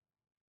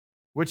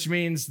 Which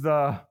means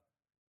the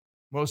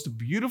most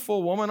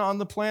beautiful woman on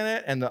the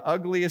planet and the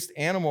ugliest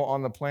animal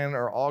on the planet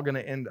are all going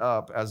to end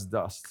up as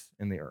dust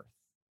in the earth.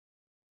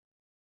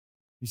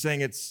 He's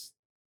saying it's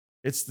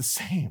the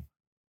same.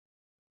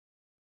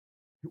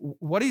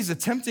 What he's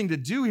attempting to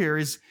do here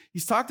is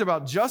he's talked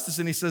about justice,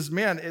 and he says,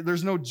 man,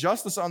 there's no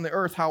justice on the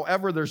earth.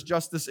 However, there's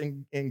justice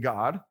in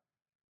God.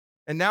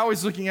 And now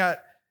he's looking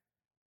at,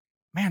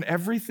 man,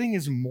 everything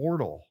is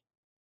mortal.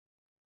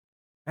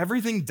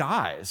 Everything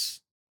dies.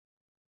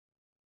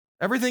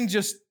 Everything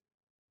just,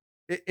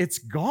 it's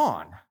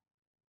gone.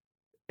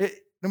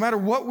 No matter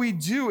what we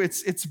do,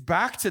 it's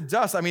back to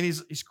dust. I mean,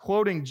 he's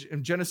quoting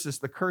in Genesis,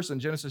 the curse in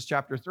Genesis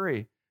chapter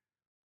 3,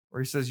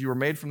 where he says, you were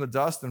made from the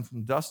dust, and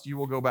from dust you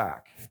will go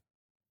back.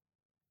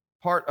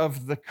 Part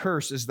of the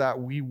curse is that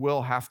we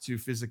will have to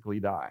physically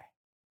die.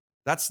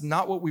 That's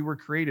not what we were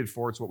created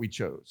for. It's what we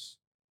chose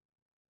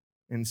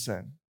in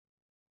sin.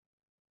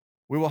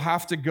 We will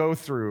have to go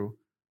through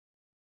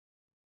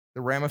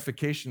the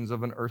ramifications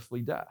of an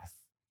earthly death.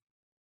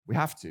 We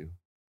have to.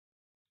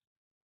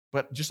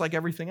 But just like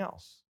everything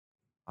else,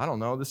 I don't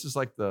know, this is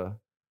like the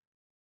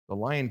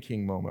Lion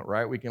King moment,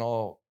 right? We can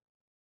all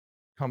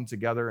come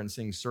together and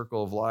sing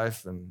Circle of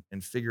Life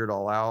and figure it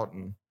all out.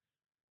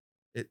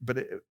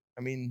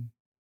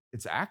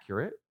 It's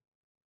accurate.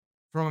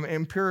 From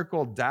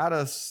empirical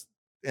data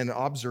and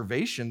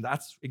observation,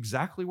 that's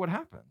exactly what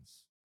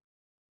happens.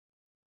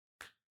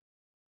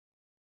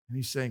 And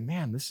he's saying,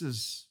 man,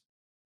 this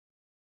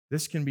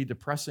can be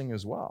depressing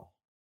as well.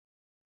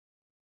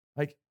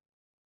 Like,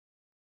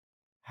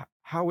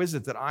 how is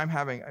it that I'm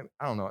having,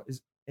 I don't know,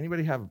 is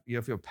anybody you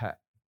have a pet?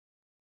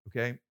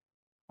 Okay.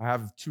 I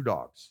have 2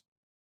 dogs.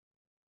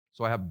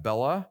 So I have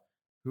Bella,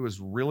 who is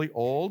really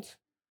old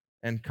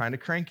and kind of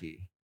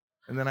cranky.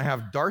 And then I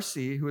have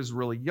Darcy, who is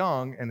really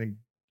young and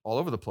all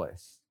over the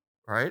place,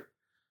 right?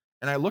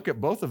 And I look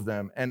at both of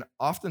them, and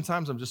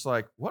oftentimes I'm just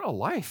like, what a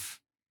life.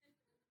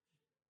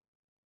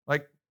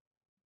 Like,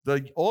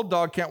 the old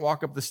dog can't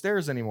walk up the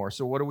stairs anymore.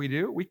 So what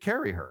do? We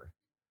carry her.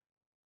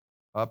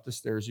 Up the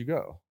stairs you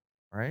go,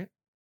 right?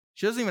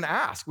 She doesn't even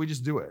ask. We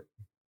just do it.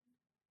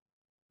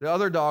 The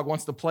other dog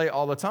wants to play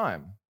all the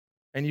time.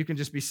 And you can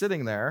just be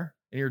sitting there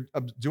and you're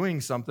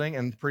doing something,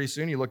 and pretty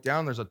soon you look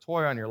down, there's a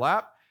toy on your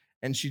lap,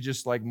 and she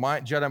just like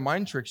Jedi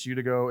mind tricks you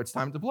to go, it's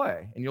time to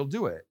play, and you'll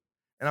do it.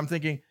 And I'm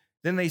thinking,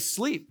 then they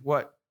sleep,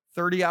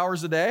 30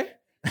 hours a day?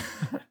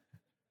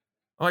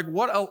 Like,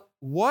 what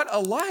a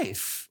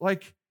life.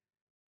 Like,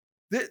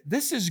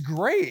 this is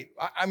great.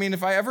 I mean,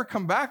 if I ever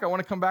come back, I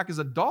want to come back as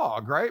a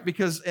dog, right?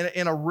 Because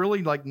in a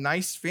really like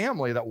nice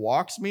family that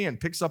walks me and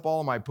picks up all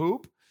of my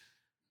poop.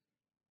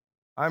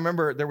 I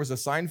remember there was a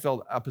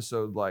Seinfeld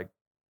episode like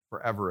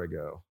forever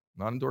ago.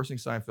 Not endorsing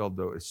Seinfeld,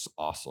 though. It's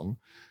awesome.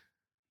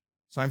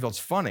 Seinfeld's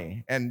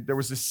funny. And there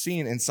was this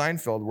scene in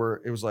Seinfeld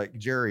where it was like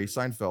Jerry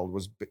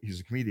Seinfeld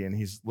he's a comedian.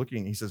 He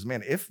says,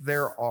 man, if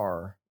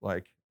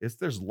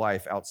there's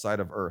life outside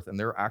of Earth and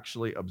they're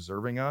actually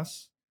observing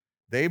us,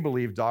 they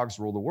believe dogs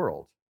rule the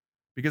world.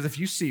 Because if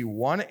you see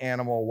one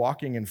animal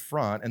walking in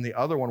front and the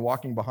other one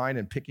walking behind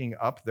and picking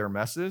up their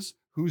messes,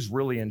 who's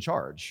really in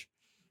charge?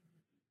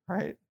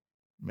 Right?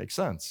 Makes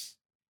sense.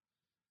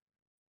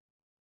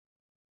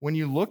 When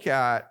you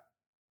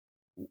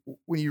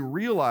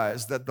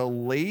realize that the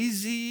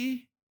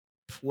lazy,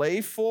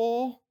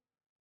 playful,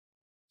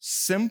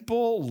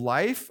 simple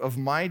life of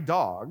my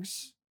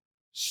dogs,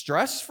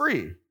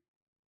 stress-free,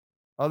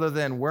 other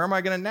than where am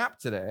I going to nap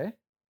today?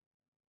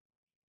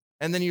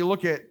 And then you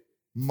look at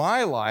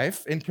my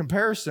life in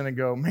comparison and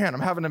go, man,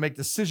 I'm having to make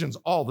decisions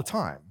all the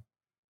time.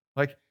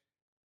 Like,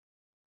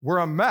 we're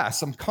a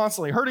mess. I'm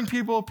constantly hurting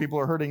people. People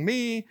are hurting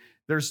me.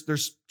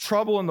 There's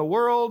trouble in the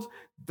world.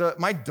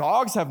 My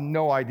dogs have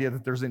no idea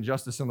that there's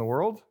injustice in the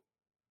world.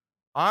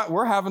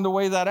 We're having to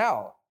weigh that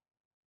out.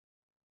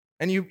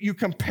 And you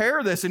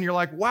compare this and you're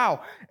like,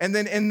 wow. And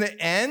then in the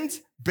end,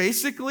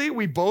 basically,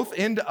 we both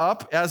end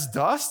up as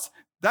dust.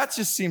 That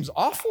just seems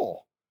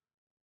awful.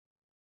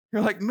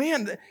 You're like,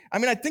 man,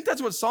 I think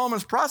that's what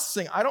Solomon's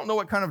processing. I don't know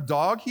what kind of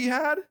dog he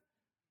had,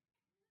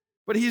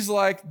 But he's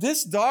like,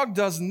 this dog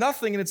does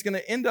nothing and it's going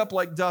to end up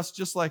like dust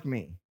just like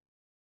me.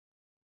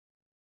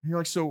 And you're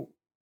like, so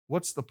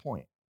what's the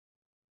point?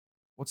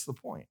 What's the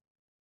point?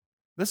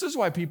 This is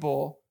why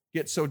people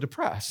get so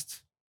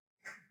depressed,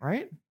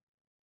 right?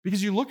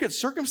 Because you look at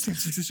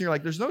circumstances and you're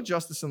like, there's no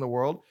justice in the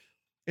world.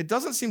 It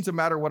doesn't seem to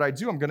matter what I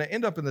do. I'm going to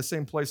end up in the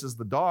same place as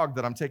the dog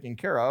that I'm taking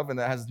care of and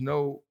that has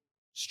no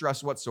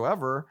stress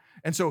whatsoever.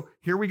 And so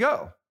here we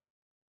go,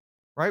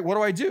 right? What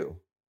do I do?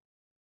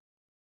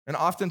 And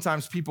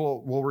oftentimes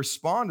people will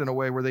respond in a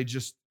way where they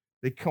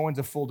go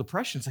into full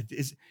depression. It's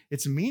like,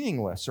 it's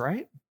meaningless,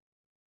 right?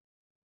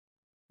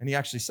 And he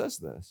actually says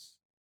this.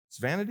 It's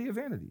vanity of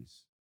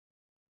vanities.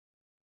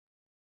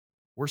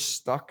 We're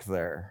stuck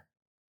there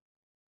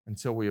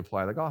until we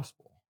apply the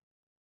gospel.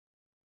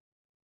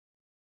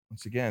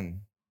 Once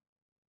again,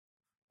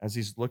 as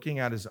he's looking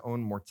at his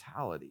own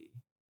mortality,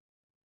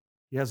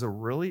 he has a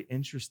really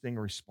interesting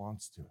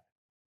response to it.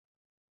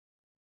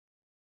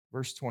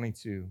 Verse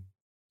 22,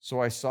 so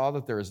I saw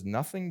that there is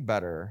nothing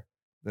better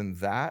than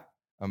that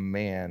a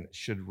man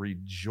should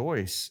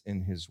rejoice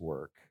in his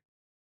work,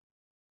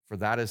 for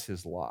that is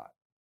his lot.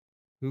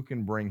 Who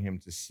can bring him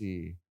to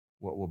see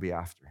what will be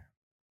after him?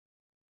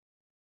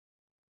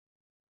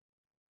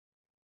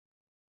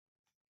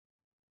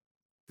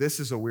 This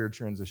is a weird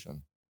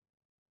transition.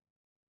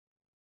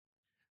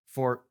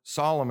 For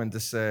Solomon to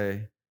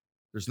say,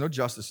 there's no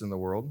justice in the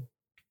world.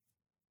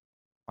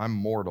 I'm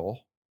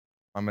mortal.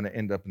 I'm going to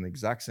end up in the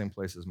exact same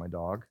place as my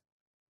dog,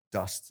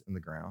 dust in the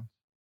ground.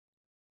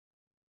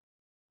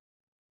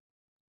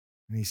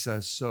 And he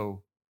says,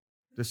 so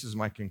this is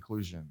my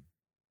conclusion.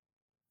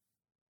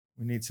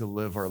 We need to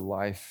live our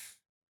life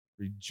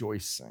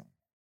rejoicing.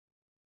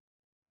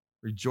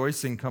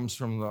 Rejoicing comes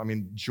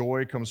from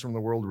joy comes from the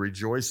word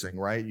rejoicing,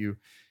 right? You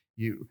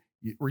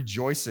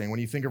rejoicing. When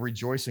you think of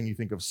rejoicing, you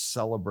think of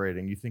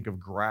celebrating. You think of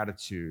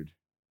gratitude.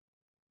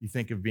 You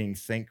think of being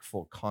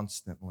thankful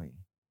constantly.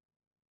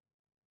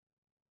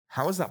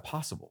 How is that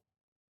possible?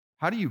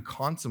 How do you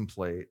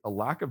contemplate a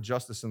lack of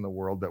justice in the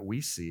world that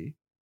we see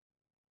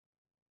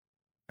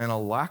and a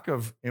lack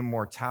of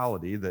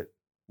immortality that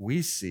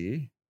we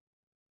see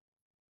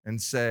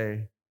and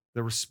say,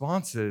 the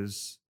response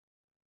is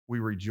we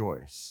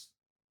rejoice?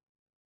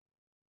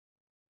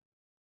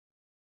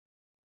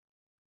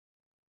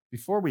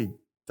 Before we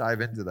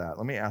dive into that,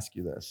 let me ask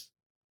you this.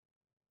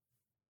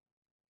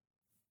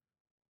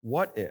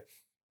 What if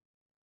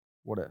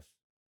the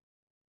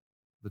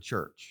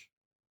church,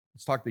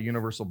 let's talk the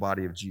universal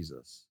body of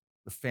Jesus,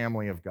 the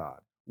family of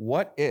God.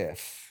 What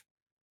if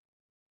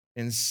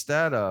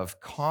instead of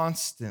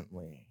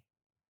constantly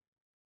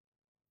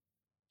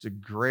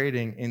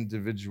degrading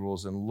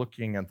individuals and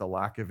looking at the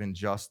lack of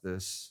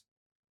injustice,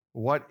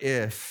 what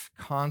if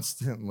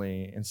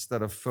constantly,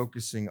 instead of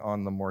focusing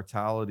on the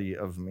mortality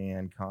of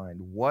mankind,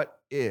 what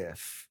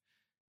if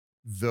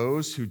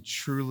those who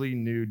truly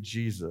knew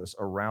Jesus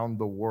around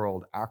the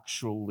world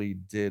actually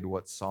did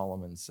what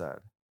Solomon said?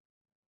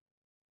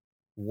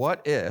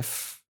 What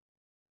if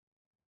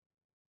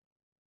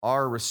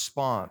our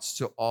response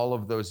to all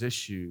of those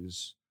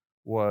issues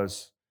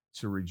was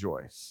to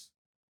rejoice?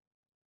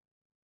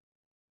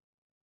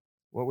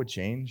 What would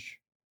change?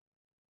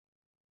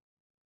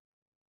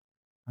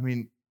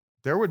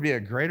 There would be a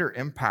greater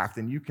impact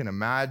than you can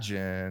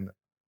imagine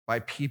by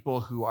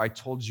people who I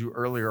told you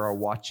earlier are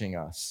watching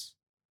us.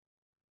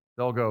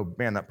 They'll go,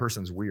 man, that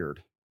person's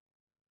weird,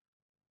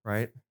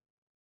 right?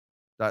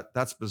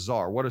 That's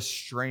bizarre. What a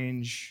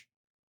strange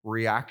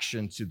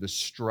reaction to the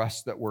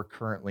stress that we're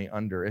currently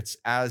under. It's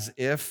as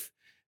if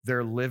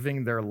they're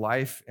living their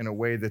life in a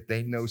way that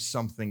they know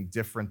something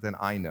different than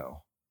I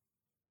know.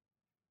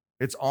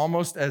 It's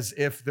almost as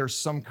if there's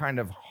some kind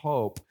of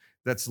hope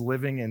that's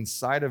living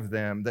inside of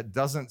them that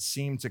doesn't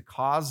seem to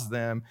cause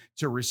them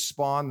to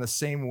respond the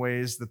same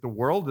ways that the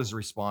world is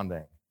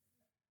responding.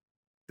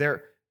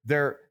 They're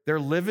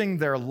living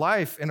their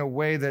life in a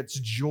way that's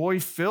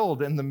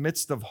joy-filled in the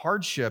midst of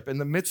hardship, in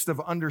the midst of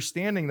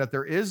understanding that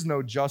there is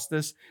no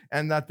justice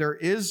and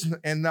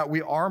that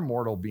we are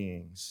mortal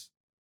beings.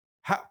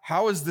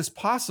 How is this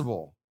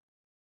possible?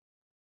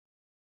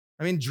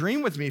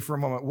 Dream with me for a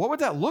moment. What would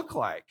that look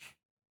like?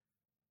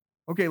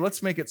 Okay,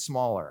 let's make it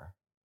smaller.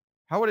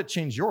 How would it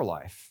change your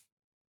life?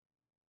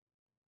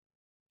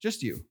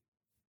 Just you.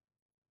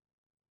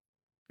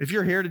 If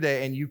you're here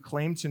today and you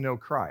claim to know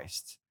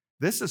Christ,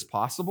 this is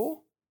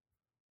possible.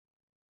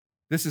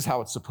 This is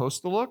how it's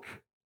supposed to look.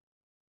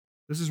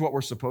 This is what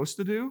we're supposed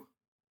to do.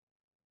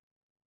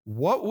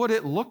 What would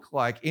it look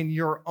like in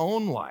your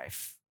own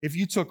life if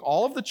you took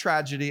all of the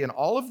tragedy and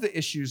all of the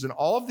issues and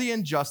all of the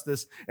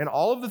injustice and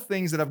all of the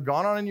things that have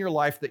gone on in your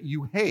life that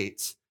you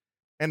hate,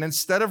 and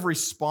instead of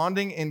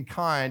responding in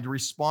kind,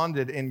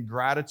 responded in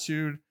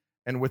gratitude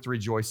and with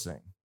rejoicing?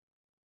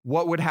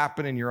 What would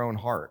happen in your own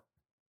heart?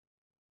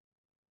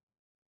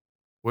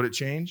 Would it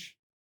change?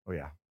 Oh,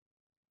 yeah.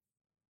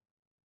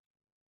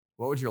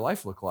 What would your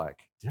life look like?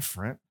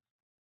 Different.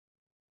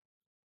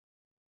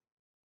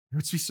 It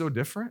would be so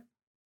different.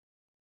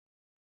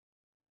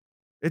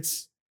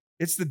 It's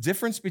It's the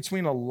difference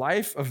between a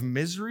life of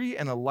misery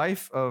and a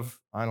life of,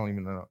 I don't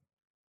even know,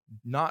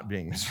 not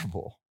being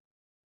miserable,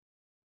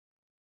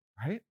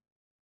 right?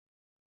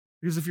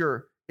 Because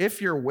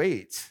if your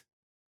weight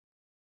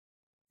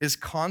is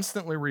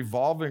constantly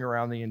revolving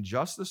around the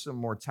injustice and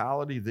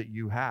mortality that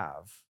you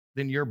have,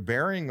 then you're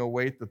bearing a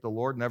weight that the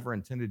Lord never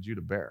intended you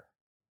to bear.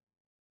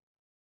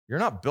 You're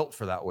not built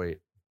for that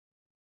weight.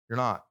 You're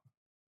not.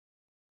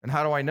 And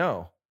how do I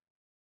know?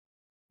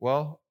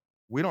 Well,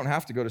 we don't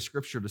have to go to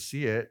Scripture to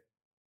see it.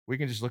 We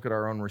can just look at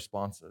our own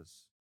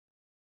responses.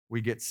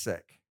 We get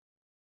sick.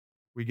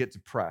 We get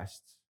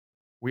depressed.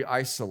 We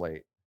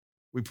isolate.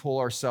 We pull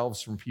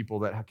ourselves from people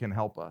that can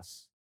help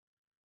us.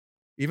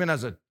 Even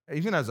as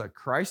a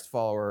Christ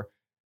follower,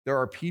 there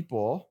are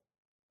people,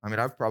 I mean,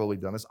 I've probably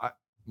done this.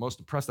 Most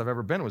depressed I've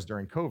ever been was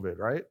during COVID,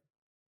 right?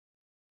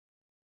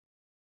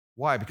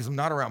 Why? Because I'm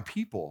not around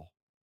people.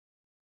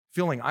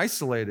 Feeling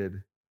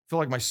isolated, feel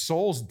like my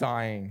soul's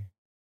dying.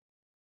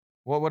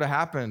 What would have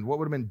happened? What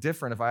would have been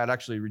different if I had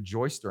actually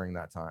rejoiced during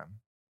that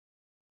time?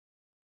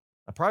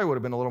 I probably would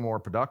have been a little more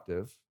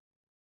productive.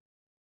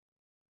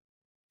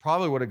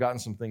 Probably would have gotten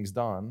some things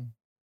done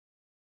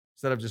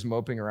instead of just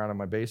moping around in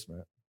my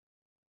basement.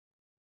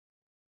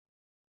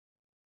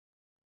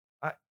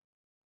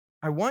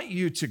 I want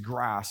you to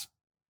grasp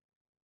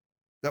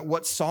that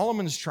what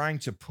Solomon's trying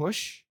to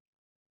push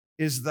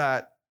is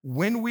that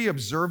when we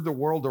observe the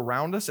world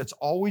around us, it's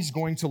always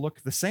going to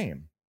look the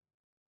same.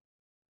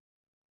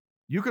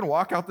 You can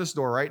walk out this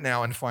door right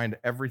now and find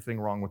everything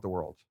wrong with the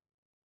world.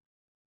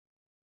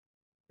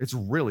 It's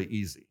really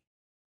easy.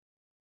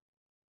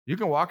 You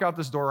can walk out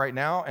this door right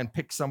now and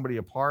pick somebody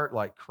apart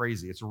like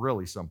crazy. It's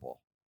really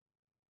simple.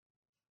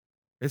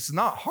 It's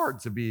not hard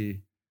to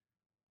be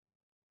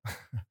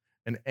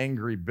an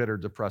angry, bitter,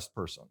 depressed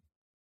person.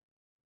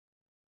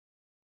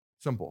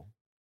 Simple.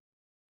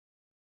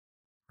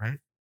 Right?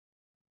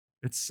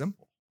 It's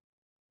simple.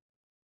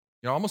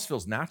 It almost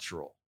feels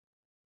natural.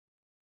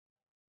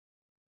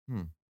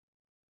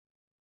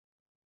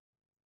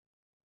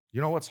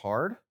 You know what's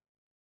hard?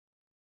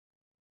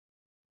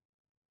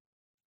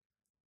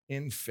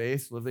 In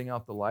faith, living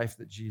out the life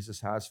that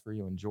Jesus has for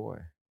you in joy.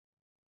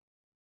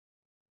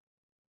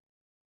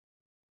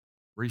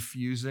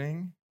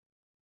 Refusing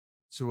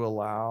to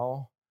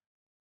allow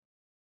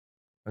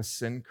a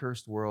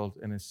sin-cursed world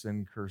and a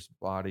sin-cursed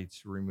body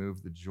to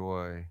remove the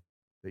joy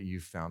that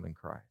you've found in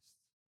Christ.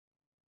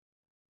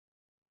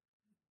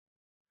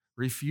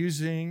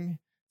 Refusing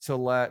to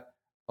let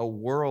a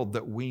world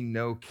that we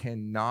know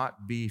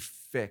cannot be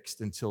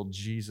fixed until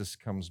Jesus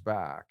comes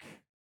back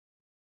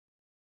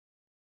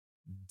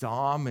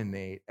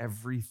dominate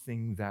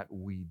everything that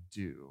we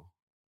do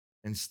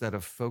instead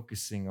of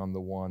focusing on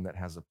the one that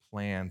has a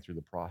plan through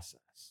the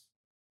process.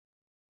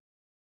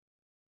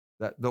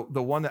 That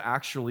the one that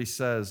actually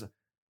says,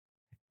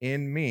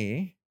 in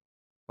me,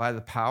 by the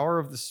power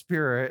of the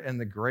Spirit and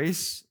the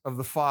grace of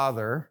the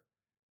Father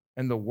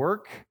and the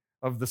work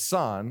of the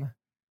Son,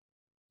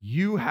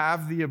 you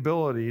have the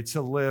ability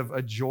to live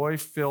a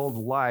joy-filled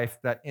life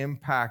that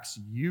impacts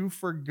you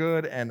for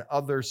good and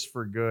others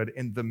for good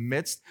in the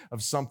midst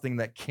of something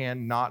that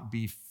cannot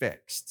be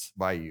fixed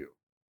by you.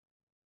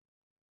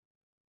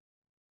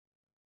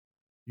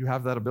 You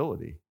have that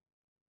ability.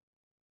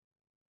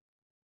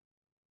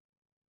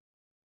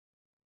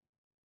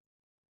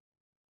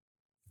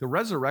 The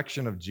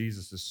resurrection of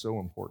Jesus is so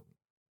important.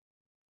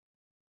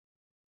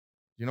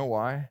 You know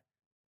why?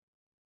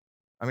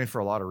 I mean, for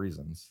a lot of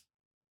reasons.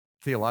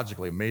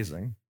 Theologically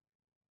amazing.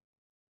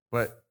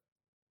 But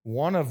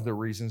one of the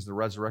reasons the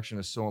resurrection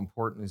is so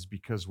important is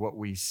because what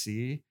we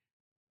see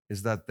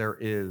is that there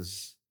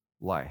is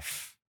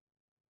life.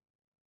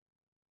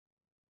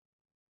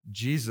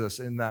 Jesus,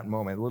 in that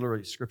moment,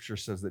 literally, Scripture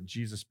says that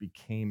Jesus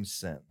became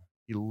sin.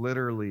 He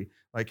literally,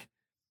 like,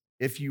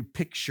 if you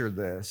picture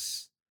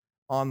this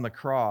on the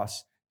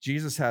cross,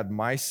 Jesus had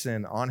my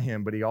sin on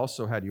him, but he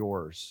also had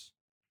yours.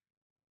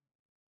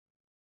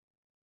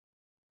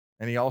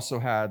 And he also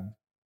had,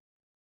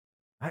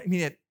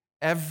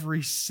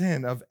 every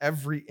sin of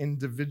every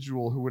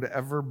individual who would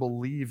ever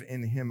believe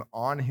in him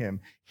on him.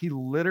 He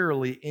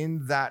literally,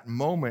 in that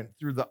moment,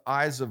 through the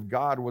eyes of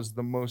God, was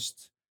the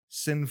most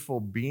sinful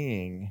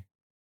being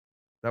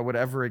that would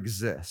ever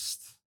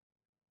exist,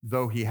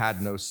 though he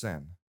had no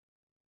sin.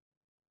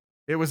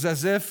 It was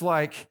as if,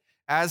 like,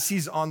 as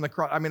he's on the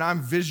cross,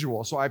 I'm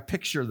visual, so I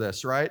picture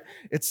this, right?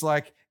 It's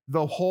like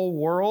the whole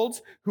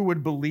world who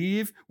would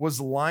believe was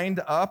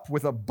lined up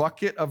with a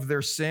bucket of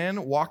their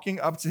sin, walking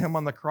up to him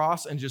on the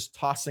cross and just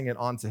tossing it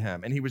onto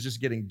him. And he was just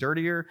getting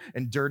dirtier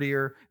and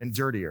dirtier and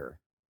dirtier.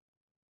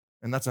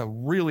 And that's a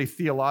really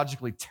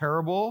theologically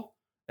terrible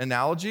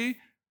analogy,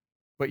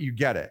 but you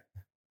get it.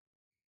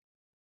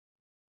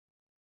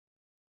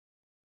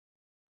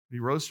 He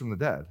rose from the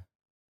dead,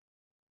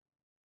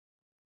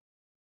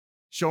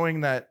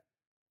 showing that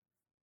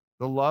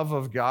the love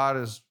of God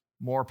is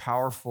more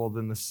powerful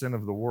than the sin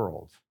of the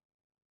world.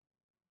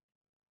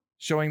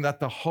 Showing that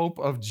the hope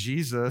of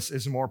Jesus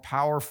is more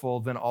powerful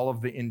than all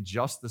of the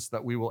injustice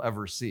that we will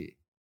ever see.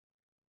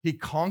 He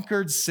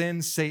conquered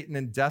sin, Satan,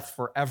 and death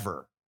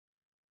forever.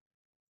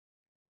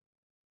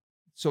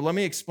 So let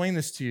me explain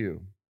this to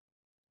you.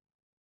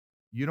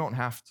 You don't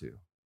have to.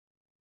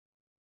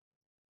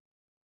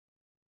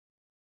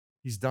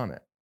 He's done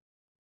it.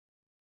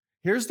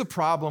 Here's the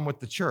problem with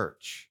the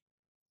church.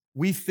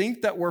 We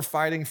think that we're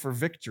fighting for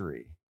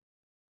victory.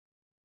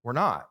 We're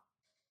not.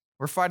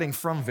 We're fighting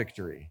from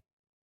victory.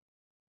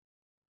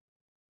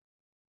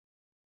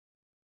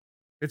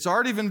 It's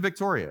already been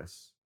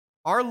victorious.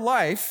 Our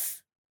life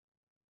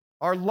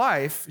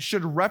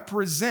should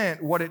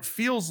represent what it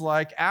feels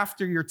like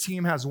after your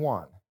team has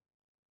won.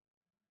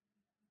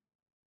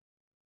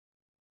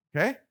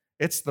 Okay?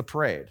 It's the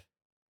parade.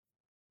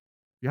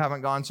 If you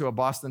haven't gone to a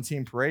Boston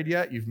team parade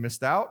yet, you've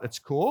missed out. It's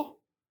cool.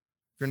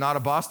 If you're not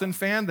a Boston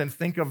fan, then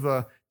think of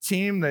the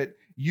team that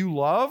you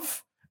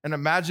love and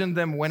imagine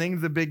them winning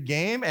the big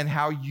game and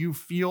how you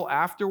feel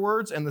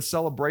afterwards and the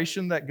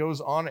celebration that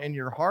goes on in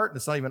your heart. And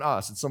it's not even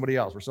us, it's somebody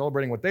else. We're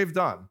celebrating what they've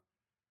done.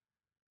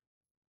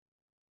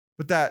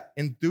 But that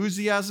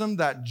enthusiasm,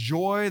 that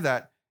joy,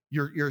 that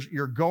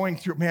you're going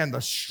through, man,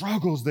 the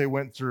struggles they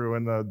went through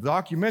and the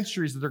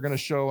documentaries that they're going to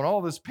show and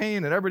all this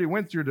pain that everybody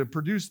went through to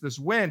produce this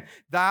win,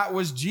 that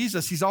was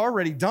Jesus. He's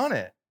already done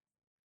it.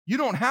 You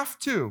don't have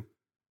to.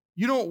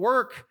 You don't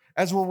work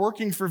as we're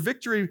working for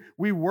victory.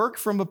 We work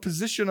from a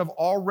position of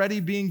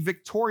already being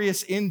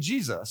victorious in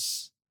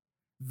Jesus.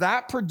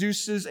 That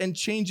produces and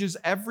changes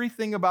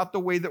everything about the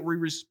way that we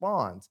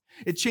respond.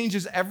 It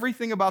changes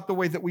everything about the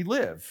way that we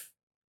live.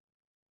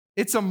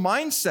 It's a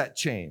mindset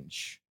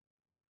change.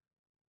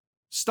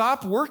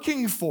 Stop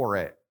working for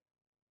it.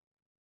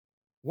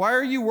 Why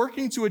are you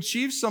working to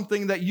achieve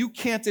something that you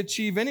can't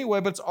achieve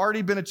anyway, but it's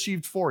already been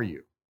achieved for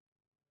you?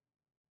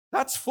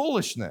 That's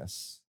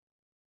foolishness.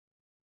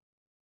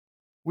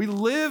 We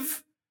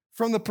live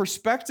from the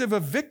perspective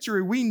of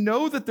victory. We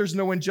know that there's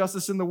no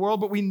injustice in the world,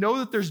 but we know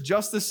that there's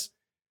justice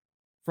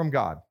from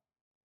God.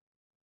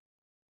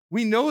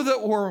 We know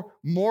that we're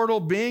mortal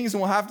beings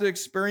and we'll have to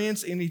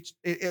experience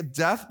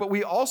death, but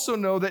we also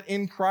know that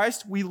in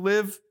Christ we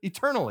live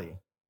eternally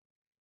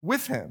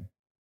with him.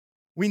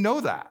 We know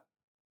that.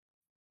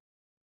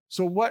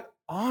 So what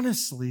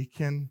honestly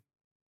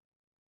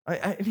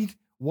I mean,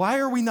 why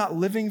are we not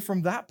living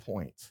from that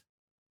point?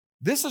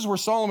 This is where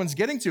Solomon's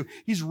getting to.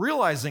 He's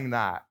realizing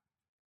that.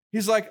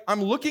 He's like,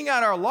 I'm looking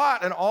at our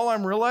lot and all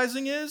I'm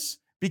realizing is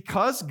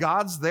because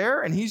God's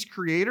there and he's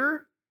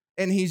creator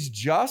and he's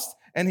just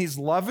and he's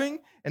loving.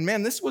 And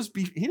man,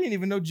 he didn't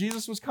even know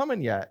Jesus was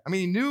coming yet. I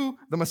mean, he knew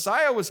the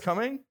Messiah was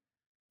coming,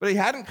 but he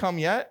hadn't come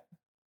yet.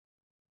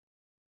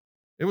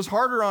 It was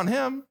harder on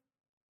him.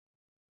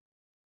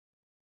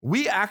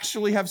 We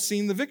actually have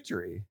seen the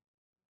victory.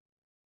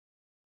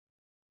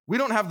 We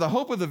don't have the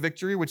hope of the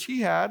victory, which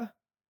he had.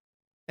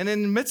 And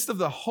in the midst of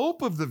the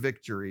hope of the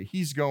victory,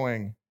 he's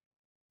going,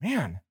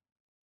 man,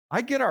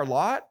 I get our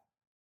lot.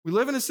 We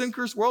live in a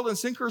sin-cursed world and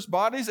sin-cursed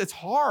bodies. It's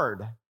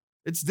hard.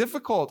 It's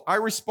difficult. I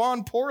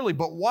respond poorly,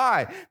 but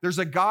why? There's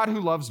a God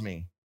who loves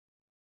me.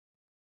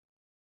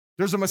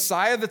 There's a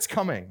Messiah that's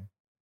coming.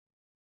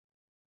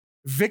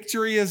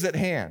 Victory is at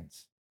hand.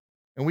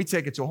 And we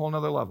take it to a whole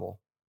nother level.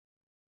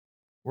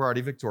 We're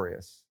already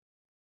victorious.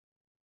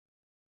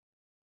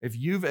 If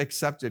you've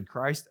accepted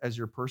Christ as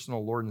your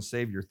personal Lord and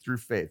Savior through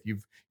faith,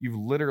 you've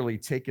literally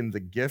taken the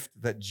gift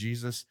that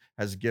Jesus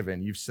has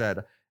given. You've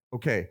said,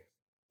 okay,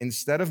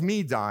 instead of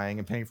me dying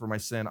and paying for my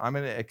sin, I'm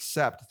going to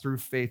accept through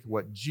faith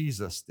what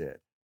Jesus did.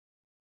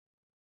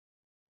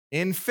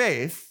 In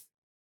faith,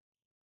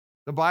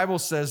 the Bible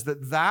says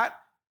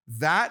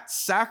that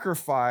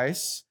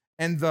sacrifice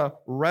and the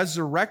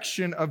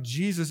resurrection of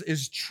Jesus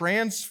is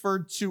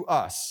transferred to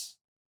us.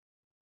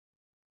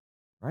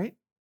 Right?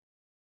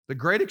 The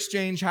great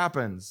exchange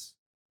happens.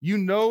 You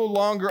no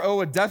longer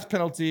owe a death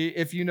penalty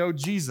if you know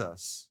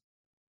Jesus.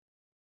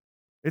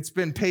 It's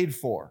been paid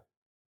for.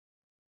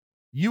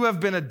 You have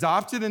been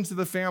adopted into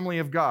the family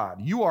of God.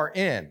 You are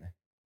in.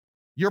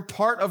 You're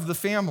part of the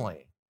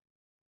family.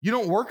 You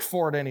don't work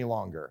for it any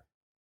longer.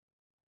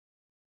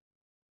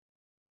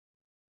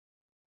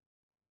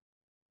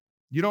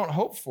 You don't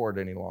hope for it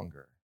any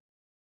longer.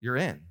 You're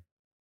in.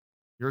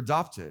 You're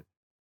adopted.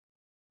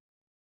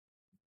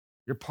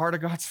 You're part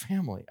of God's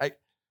family.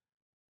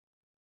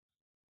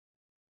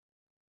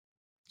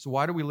 So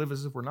why do we live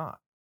as if we're not?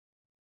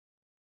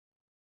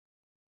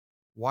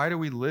 Why do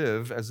we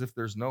live as if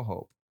there's no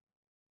hope?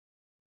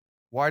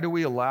 Why do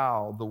we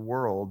allow the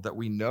world that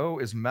we know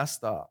is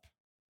messed up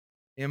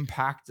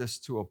impact us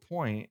to a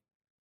point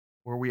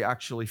where we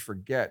actually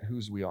forget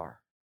whose we are?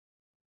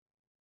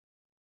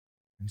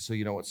 And so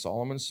you know what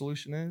Solomon's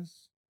solution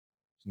is?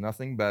 It's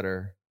nothing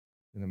better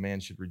than a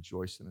man should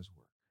rejoice in his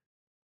work.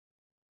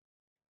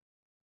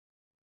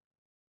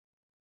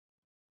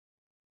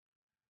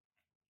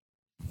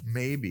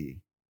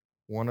 Maybe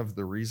one of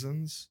the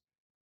reasons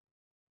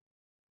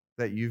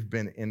that you've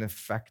been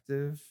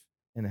ineffective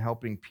in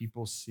helping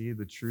people see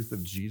the truth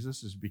of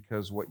Jesus is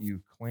because what you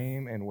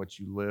claim and what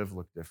you live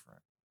look different.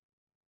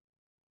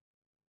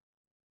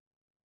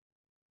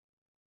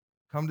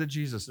 Come to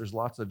Jesus, there's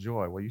lots of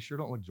joy. Well, you sure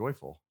don't look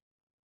joyful.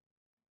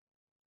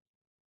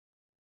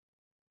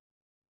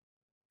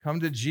 Come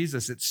to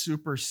Jesus. It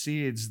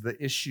supersedes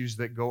the issues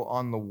that go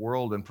on in the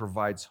world and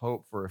provides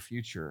hope for a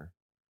future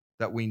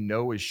that we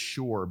know is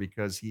sure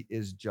because he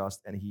is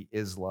just and he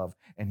is love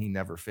and he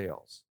never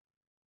fails.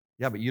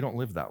 Yeah, but you don't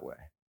live that way.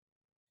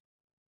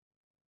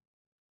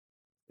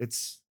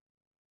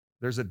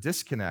 There's a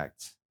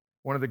disconnect.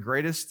 One of the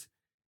greatest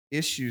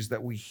issues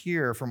that we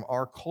hear from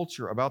our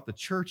culture about the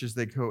church is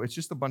they go, it's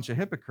just a bunch of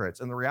hypocrites.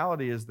 And the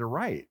reality is they're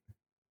right.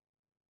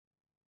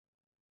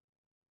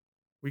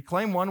 We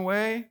claim one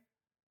way,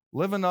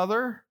 live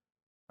another.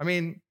 I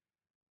mean,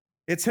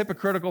 it's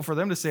hypocritical for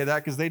them to say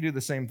that because they do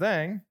the same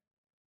thing.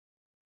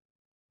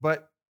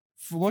 But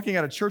from looking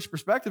at a church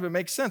perspective, it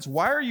makes sense.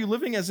 Why are you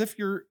living as if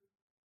you're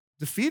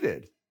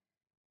defeated?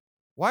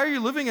 Why are you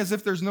living as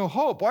if there's no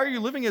hope? Why are you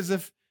living as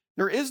if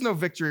there is no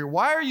victory?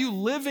 Why are you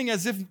living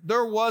as if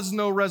there was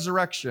no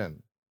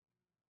resurrection?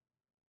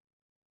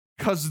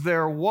 Because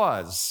there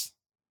was.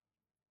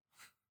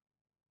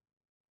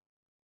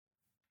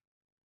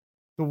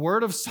 The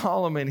word of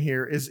Solomon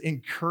here is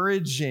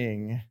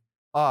encouraging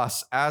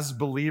us as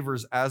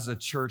believers, as a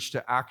church,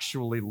 to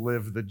actually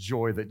live the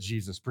joy that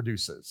Jesus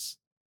produces.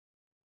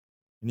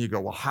 And you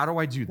go, well, how do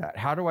I do that?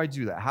 How do I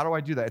do that? How do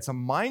I do that? It's a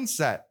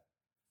mindset.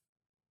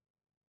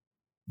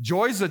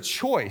 Joy's a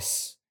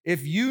choice.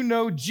 If you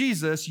know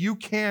Jesus, you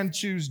can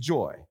choose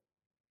joy.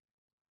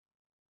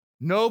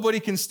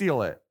 Nobody can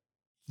steal it.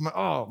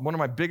 One of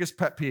my biggest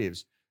pet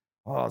peeves.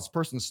 Oh, this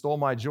person stole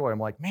my joy. I'm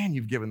like, man,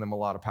 you've given them a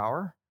lot of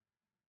power.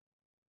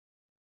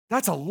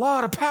 That's a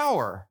lot of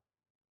power.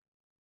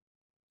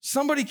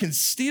 Somebody can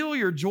steal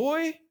your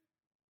joy.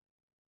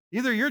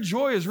 Either your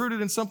joy is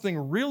rooted in something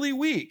really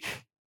weak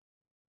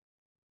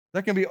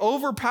that can be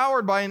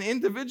overpowered by an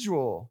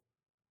individual,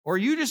 or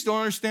you just don't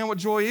understand what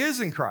joy is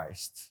in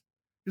Christ.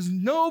 Because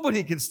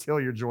nobody can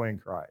steal your joy in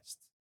Christ.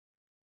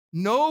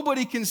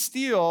 Nobody can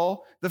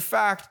steal the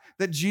fact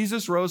that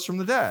Jesus rose from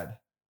the dead.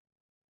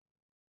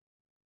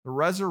 The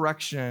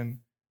resurrection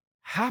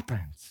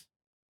happened.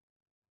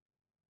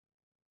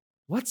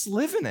 Let's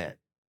live in it.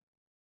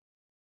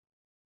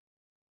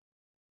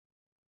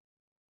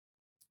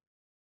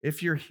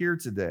 If you're here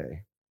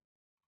today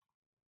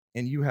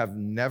and you have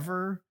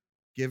never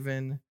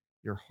given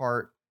your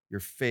heart,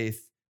 your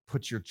faith,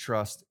 put your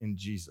trust in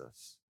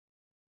Jesus,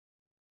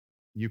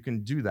 you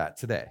can do that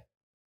today.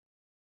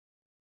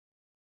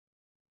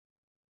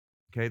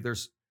 Okay,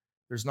 there's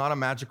not a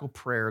magical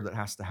prayer that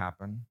has to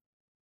happen.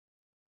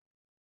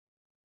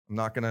 I'm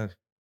not going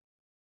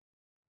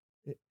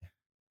to.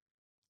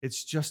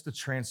 It's just a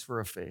transfer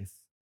of faith.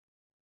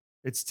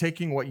 It's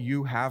taking what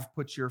you have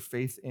put your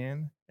faith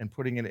in and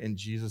putting it in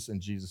Jesus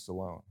and Jesus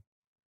alone.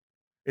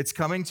 It's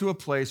coming to a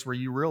place where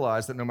you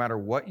realize that no matter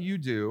what you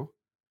do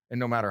and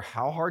no matter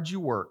how hard you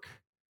work,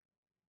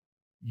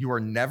 you are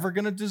never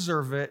going to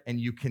deserve it and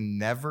you can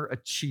never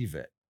achieve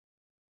it.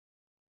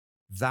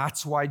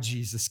 That's why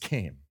Jesus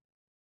came.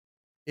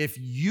 If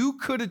you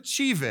could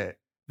achieve it,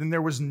 then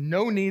there was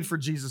no need for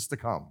Jesus to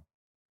come.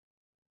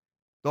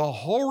 The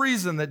whole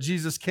reason that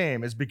Jesus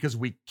came is because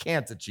we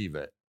can't achieve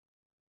it.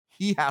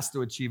 He has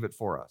to achieve it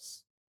for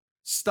us.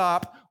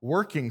 Stop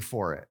working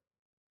for it.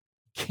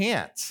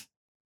 Can't.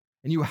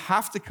 And you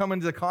have to come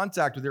into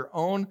contact with your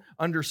own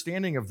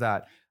understanding of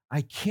that.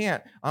 I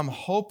can't. I'm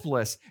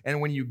hopeless.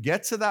 And when you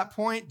get to that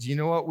point, do you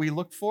know what we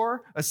look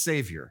for? A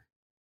savior.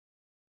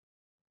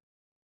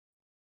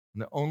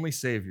 And the only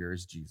savior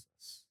is Jesus.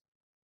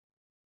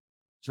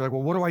 So you're like,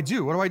 well, what do I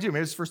do? What do I do?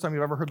 Maybe it's the first time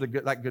you've ever heard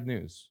that good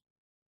news.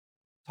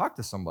 Talk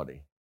to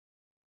somebody.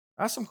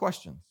 Ask some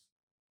questions.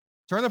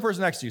 Turn to the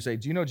person next to you. Say,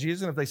 do you know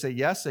Jesus? And if they say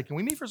yes, say, can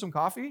we meet for some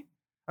coffee?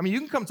 I mean, you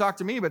can come talk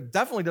to me, but it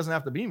definitely doesn't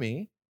have to be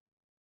me.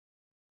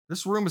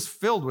 This room is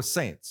filled with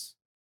saints.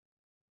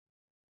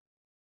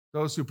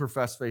 Those who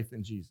profess faith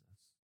in Jesus.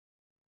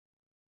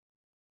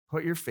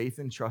 Put your faith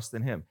and trust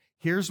in him.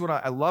 Here's what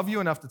I love you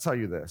enough to tell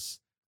you this.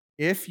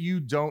 If you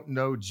don't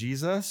know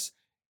Jesus,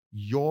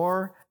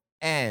 your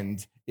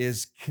end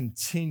is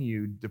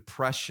continued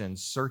depression,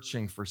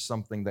 searching for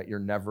something that you're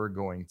never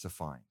going to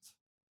find.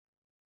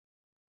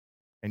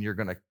 And you're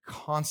going to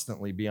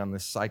constantly be on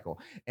this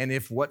cycle. And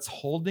if what's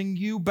holding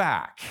you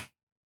back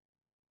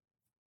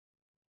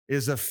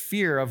is a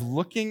fear of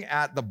looking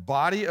at the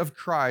body of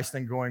Christ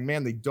and going,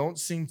 man, they don't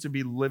seem to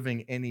be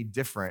living any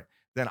different,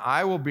 then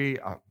I will be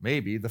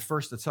maybe the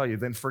first to tell you,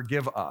 then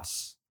forgive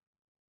us.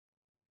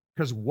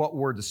 Because what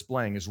we're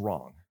displaying is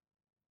wrong.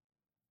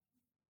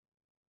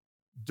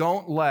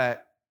 Don't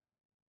let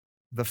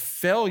the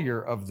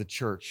failure of the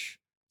church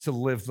to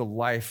live the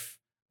life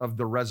of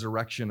the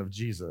resurrection of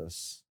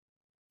Jesus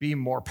be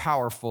more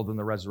powerful than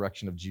the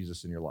resurrection of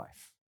Jesus in your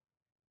life.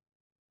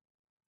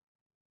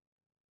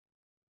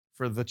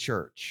 For the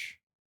church,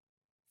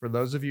 for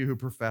those of you who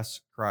profess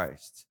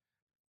Christ,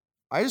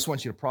 I just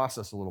want you to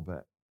process a little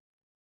bit.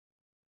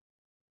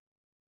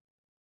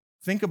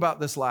 Think about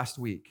this last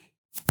week.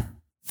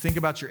 Think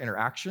about your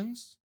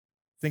interactions.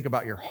 Think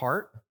about your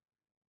heart.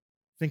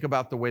 Think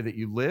about the way that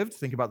you lived.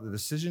 Think about the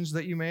decisions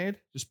that you made.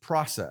 Just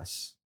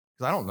process.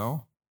 Because I don't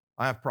know.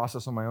 I have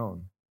process on my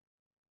own.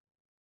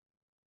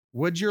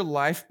 Would your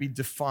life be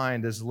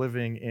defined as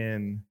living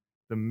in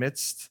the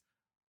midst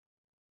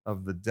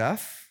of the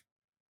death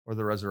or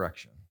the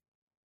resurrection?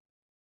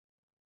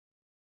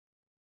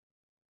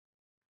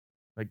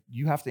 Like,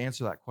 you have to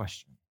answer that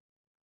question.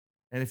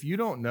 And if you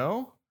don't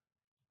know,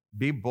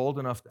 be bold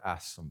enough to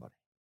ask somebody.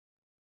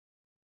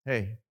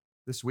 Hey,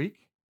 this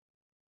week,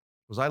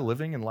 was I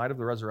living in light of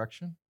the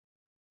resurrection?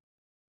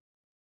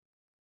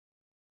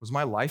 Was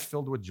my life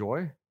filled with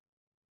joy?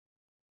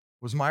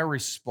 Was my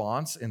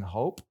response in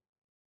hope?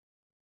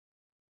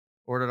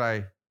 Or did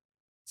I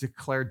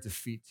declare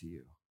defeat to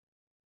you?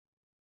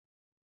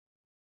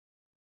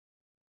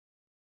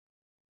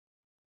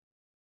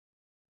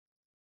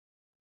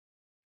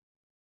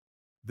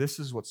 This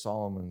is what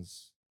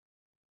Solomon's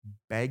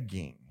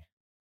begging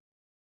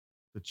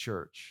the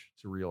church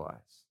to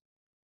realize.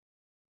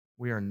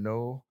 We are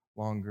no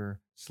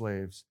longer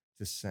slaves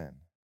to sin.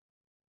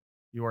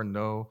 You are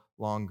no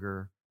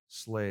longer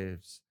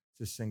slaves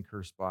to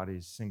sin-cursed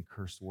bodies,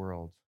 sin-cursed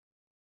world.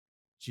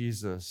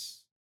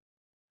 Jesus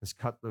has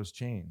cut those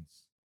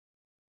chains.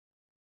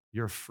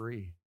 You're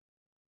free.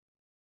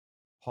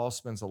 Paul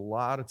spends a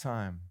lot of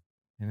time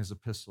in his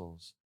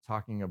epistles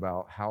talking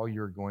about how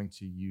you're going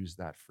to use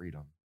that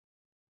freedom.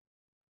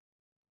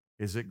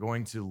 Is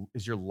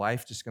your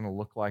life just going to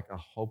look like a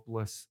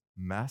hopeless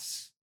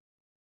mess?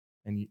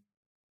 And the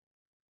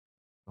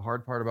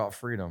hard part about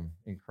freedom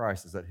in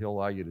Christ is that he'll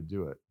allow you to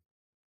do it.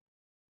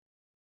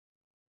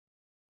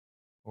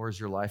 Or is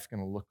your life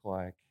going to look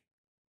like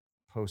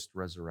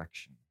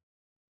post-resurrection?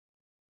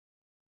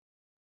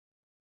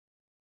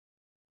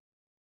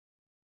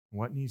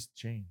 What needs to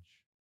change?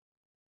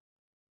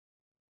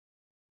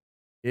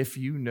 If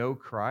you know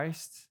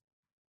Christ,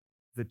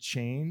 the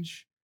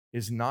change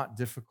is not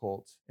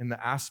difficult in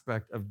the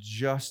aspect of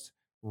just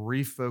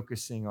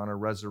refocusing on a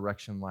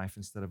resurrection life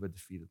instead of a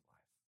defeated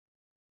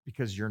life,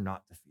 because you're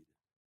not defeated.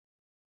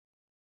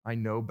 I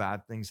know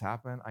bad things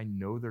happen. I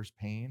know there's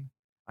pain.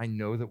 I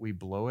know that we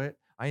blow it.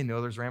 I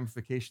know there's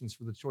ramifications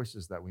for the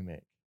choices that we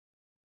make.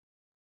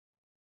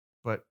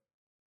 But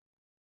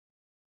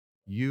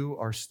you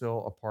are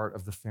still a part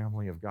of the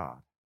family of God.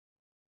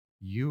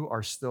 You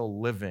are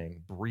still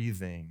living,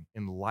 breathing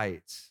in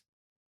light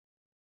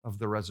of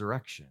the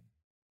resurrection.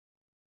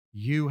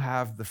 You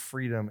have the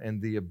freedom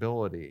and the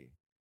ability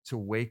to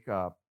wake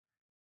up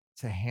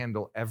to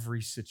handle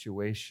every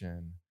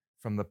situation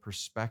from the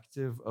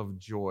perspective of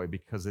joy,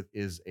 because it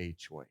is a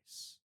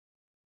choice.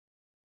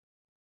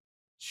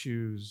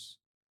 Choose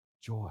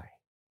joy.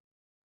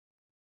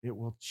 It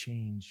will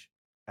change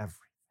everything.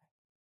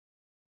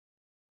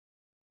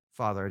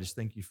 Father, I just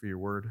thank you for your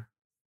word.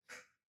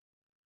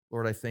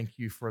 Lord, I thank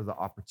you for the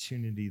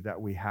opportunity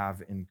that we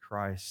have in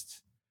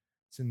Christ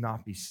to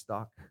not be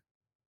stuck.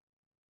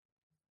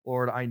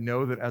 Lord, I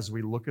know that as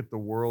we look at the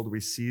world, we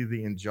see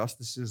the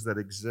injustices that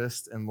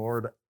exist. And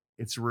Lord,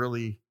 it's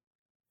really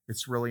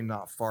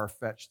not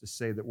far-fetched to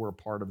say that we're a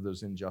part of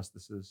those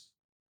injustices.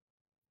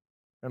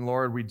 And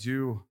Lord, we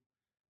do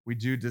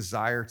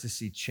desire to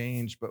see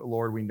change, but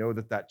Lord, we know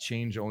that that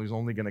change is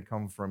only going to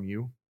come from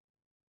you.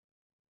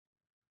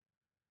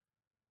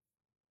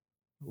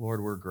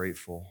 Lord, we're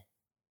grateful.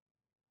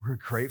 We're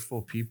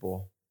grateful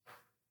people.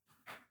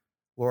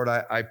 Lord,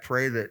 I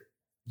pray that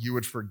you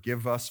would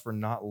forgive us for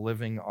not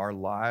living our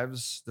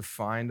lives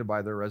defined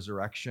by the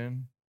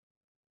resurrection,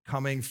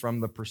 coming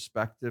from the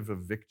perspective of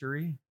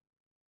victory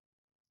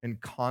and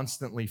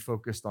constantly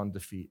focused on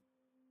defeat.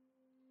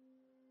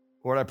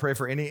 Lord, I pray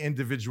for any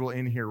individual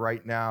in here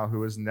right now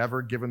who has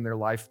never given their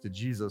life to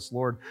Jesus.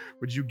 Lord,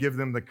 would you give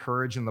them the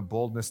courage and the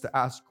boldness to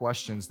ask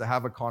questions, to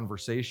have a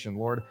conversation?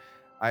 Lord,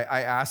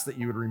 I ask that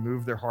you would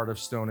remove their heart of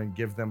stone and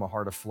give them a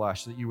heart of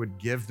flesh, that you would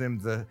give them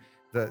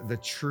the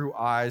true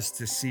eyes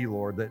to see,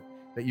 Lord,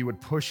 that you would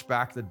push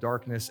back the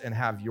darkness and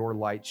have your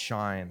light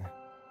shine,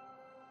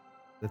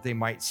 that they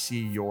might see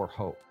your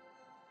hope.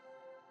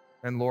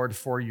 And Lord,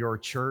 for your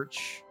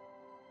church,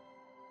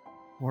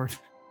 Lord,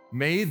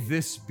 may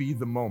this be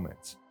the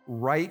moment,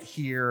 right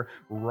here,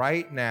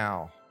 right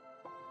now,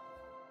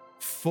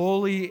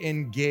 fully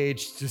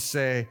engaged to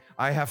say,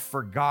 I have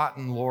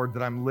forgotten, Lord,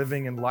 that I'm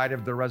living in light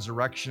of the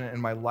resurrection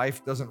and my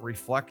life doesn't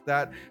reflect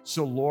that.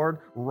 So, Lord,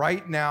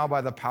 right now,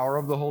 by the power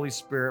of the Holy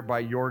Spirit, by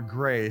your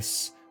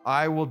grace,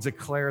 I will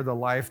declare the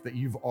life that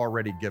you've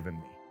already given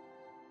me.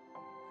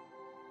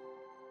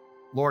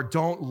 Lord,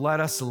 don't let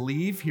us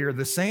leave here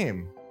the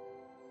same.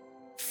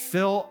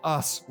 Fill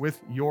us with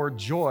your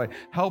joy.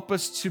 Help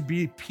us to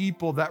be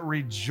people that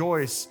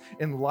rejoice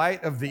in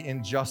light of the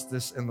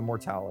injustice and the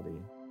mortality.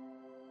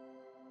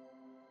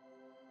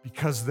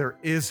 Because there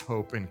is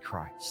hope in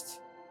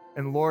Christ.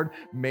 And Lord,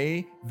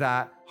 may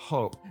that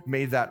hope,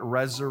 may that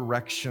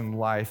resurrection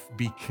life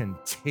be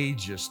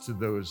contagious to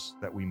those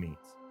that we meet.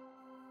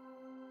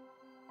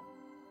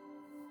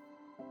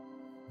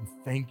 And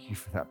thank you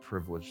for that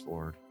privilege,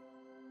 Lord.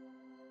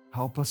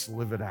 Help us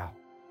live it out.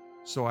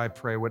 So I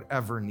pray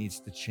whatever needs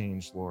to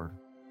change, Lord,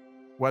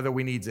 whether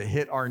we need to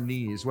hit our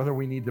knees, whether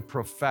we need to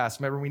profess,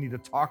 whether we need to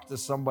talk to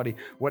somebody,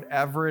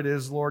 whatever it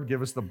is, Lord,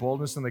 give us the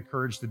boldness and the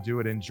courage to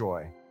do it in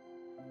joy.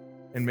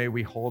 and may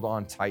we hold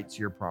on tight to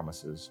your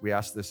promises. We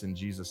ask this in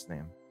Jesus'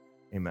 name.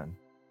 Amen.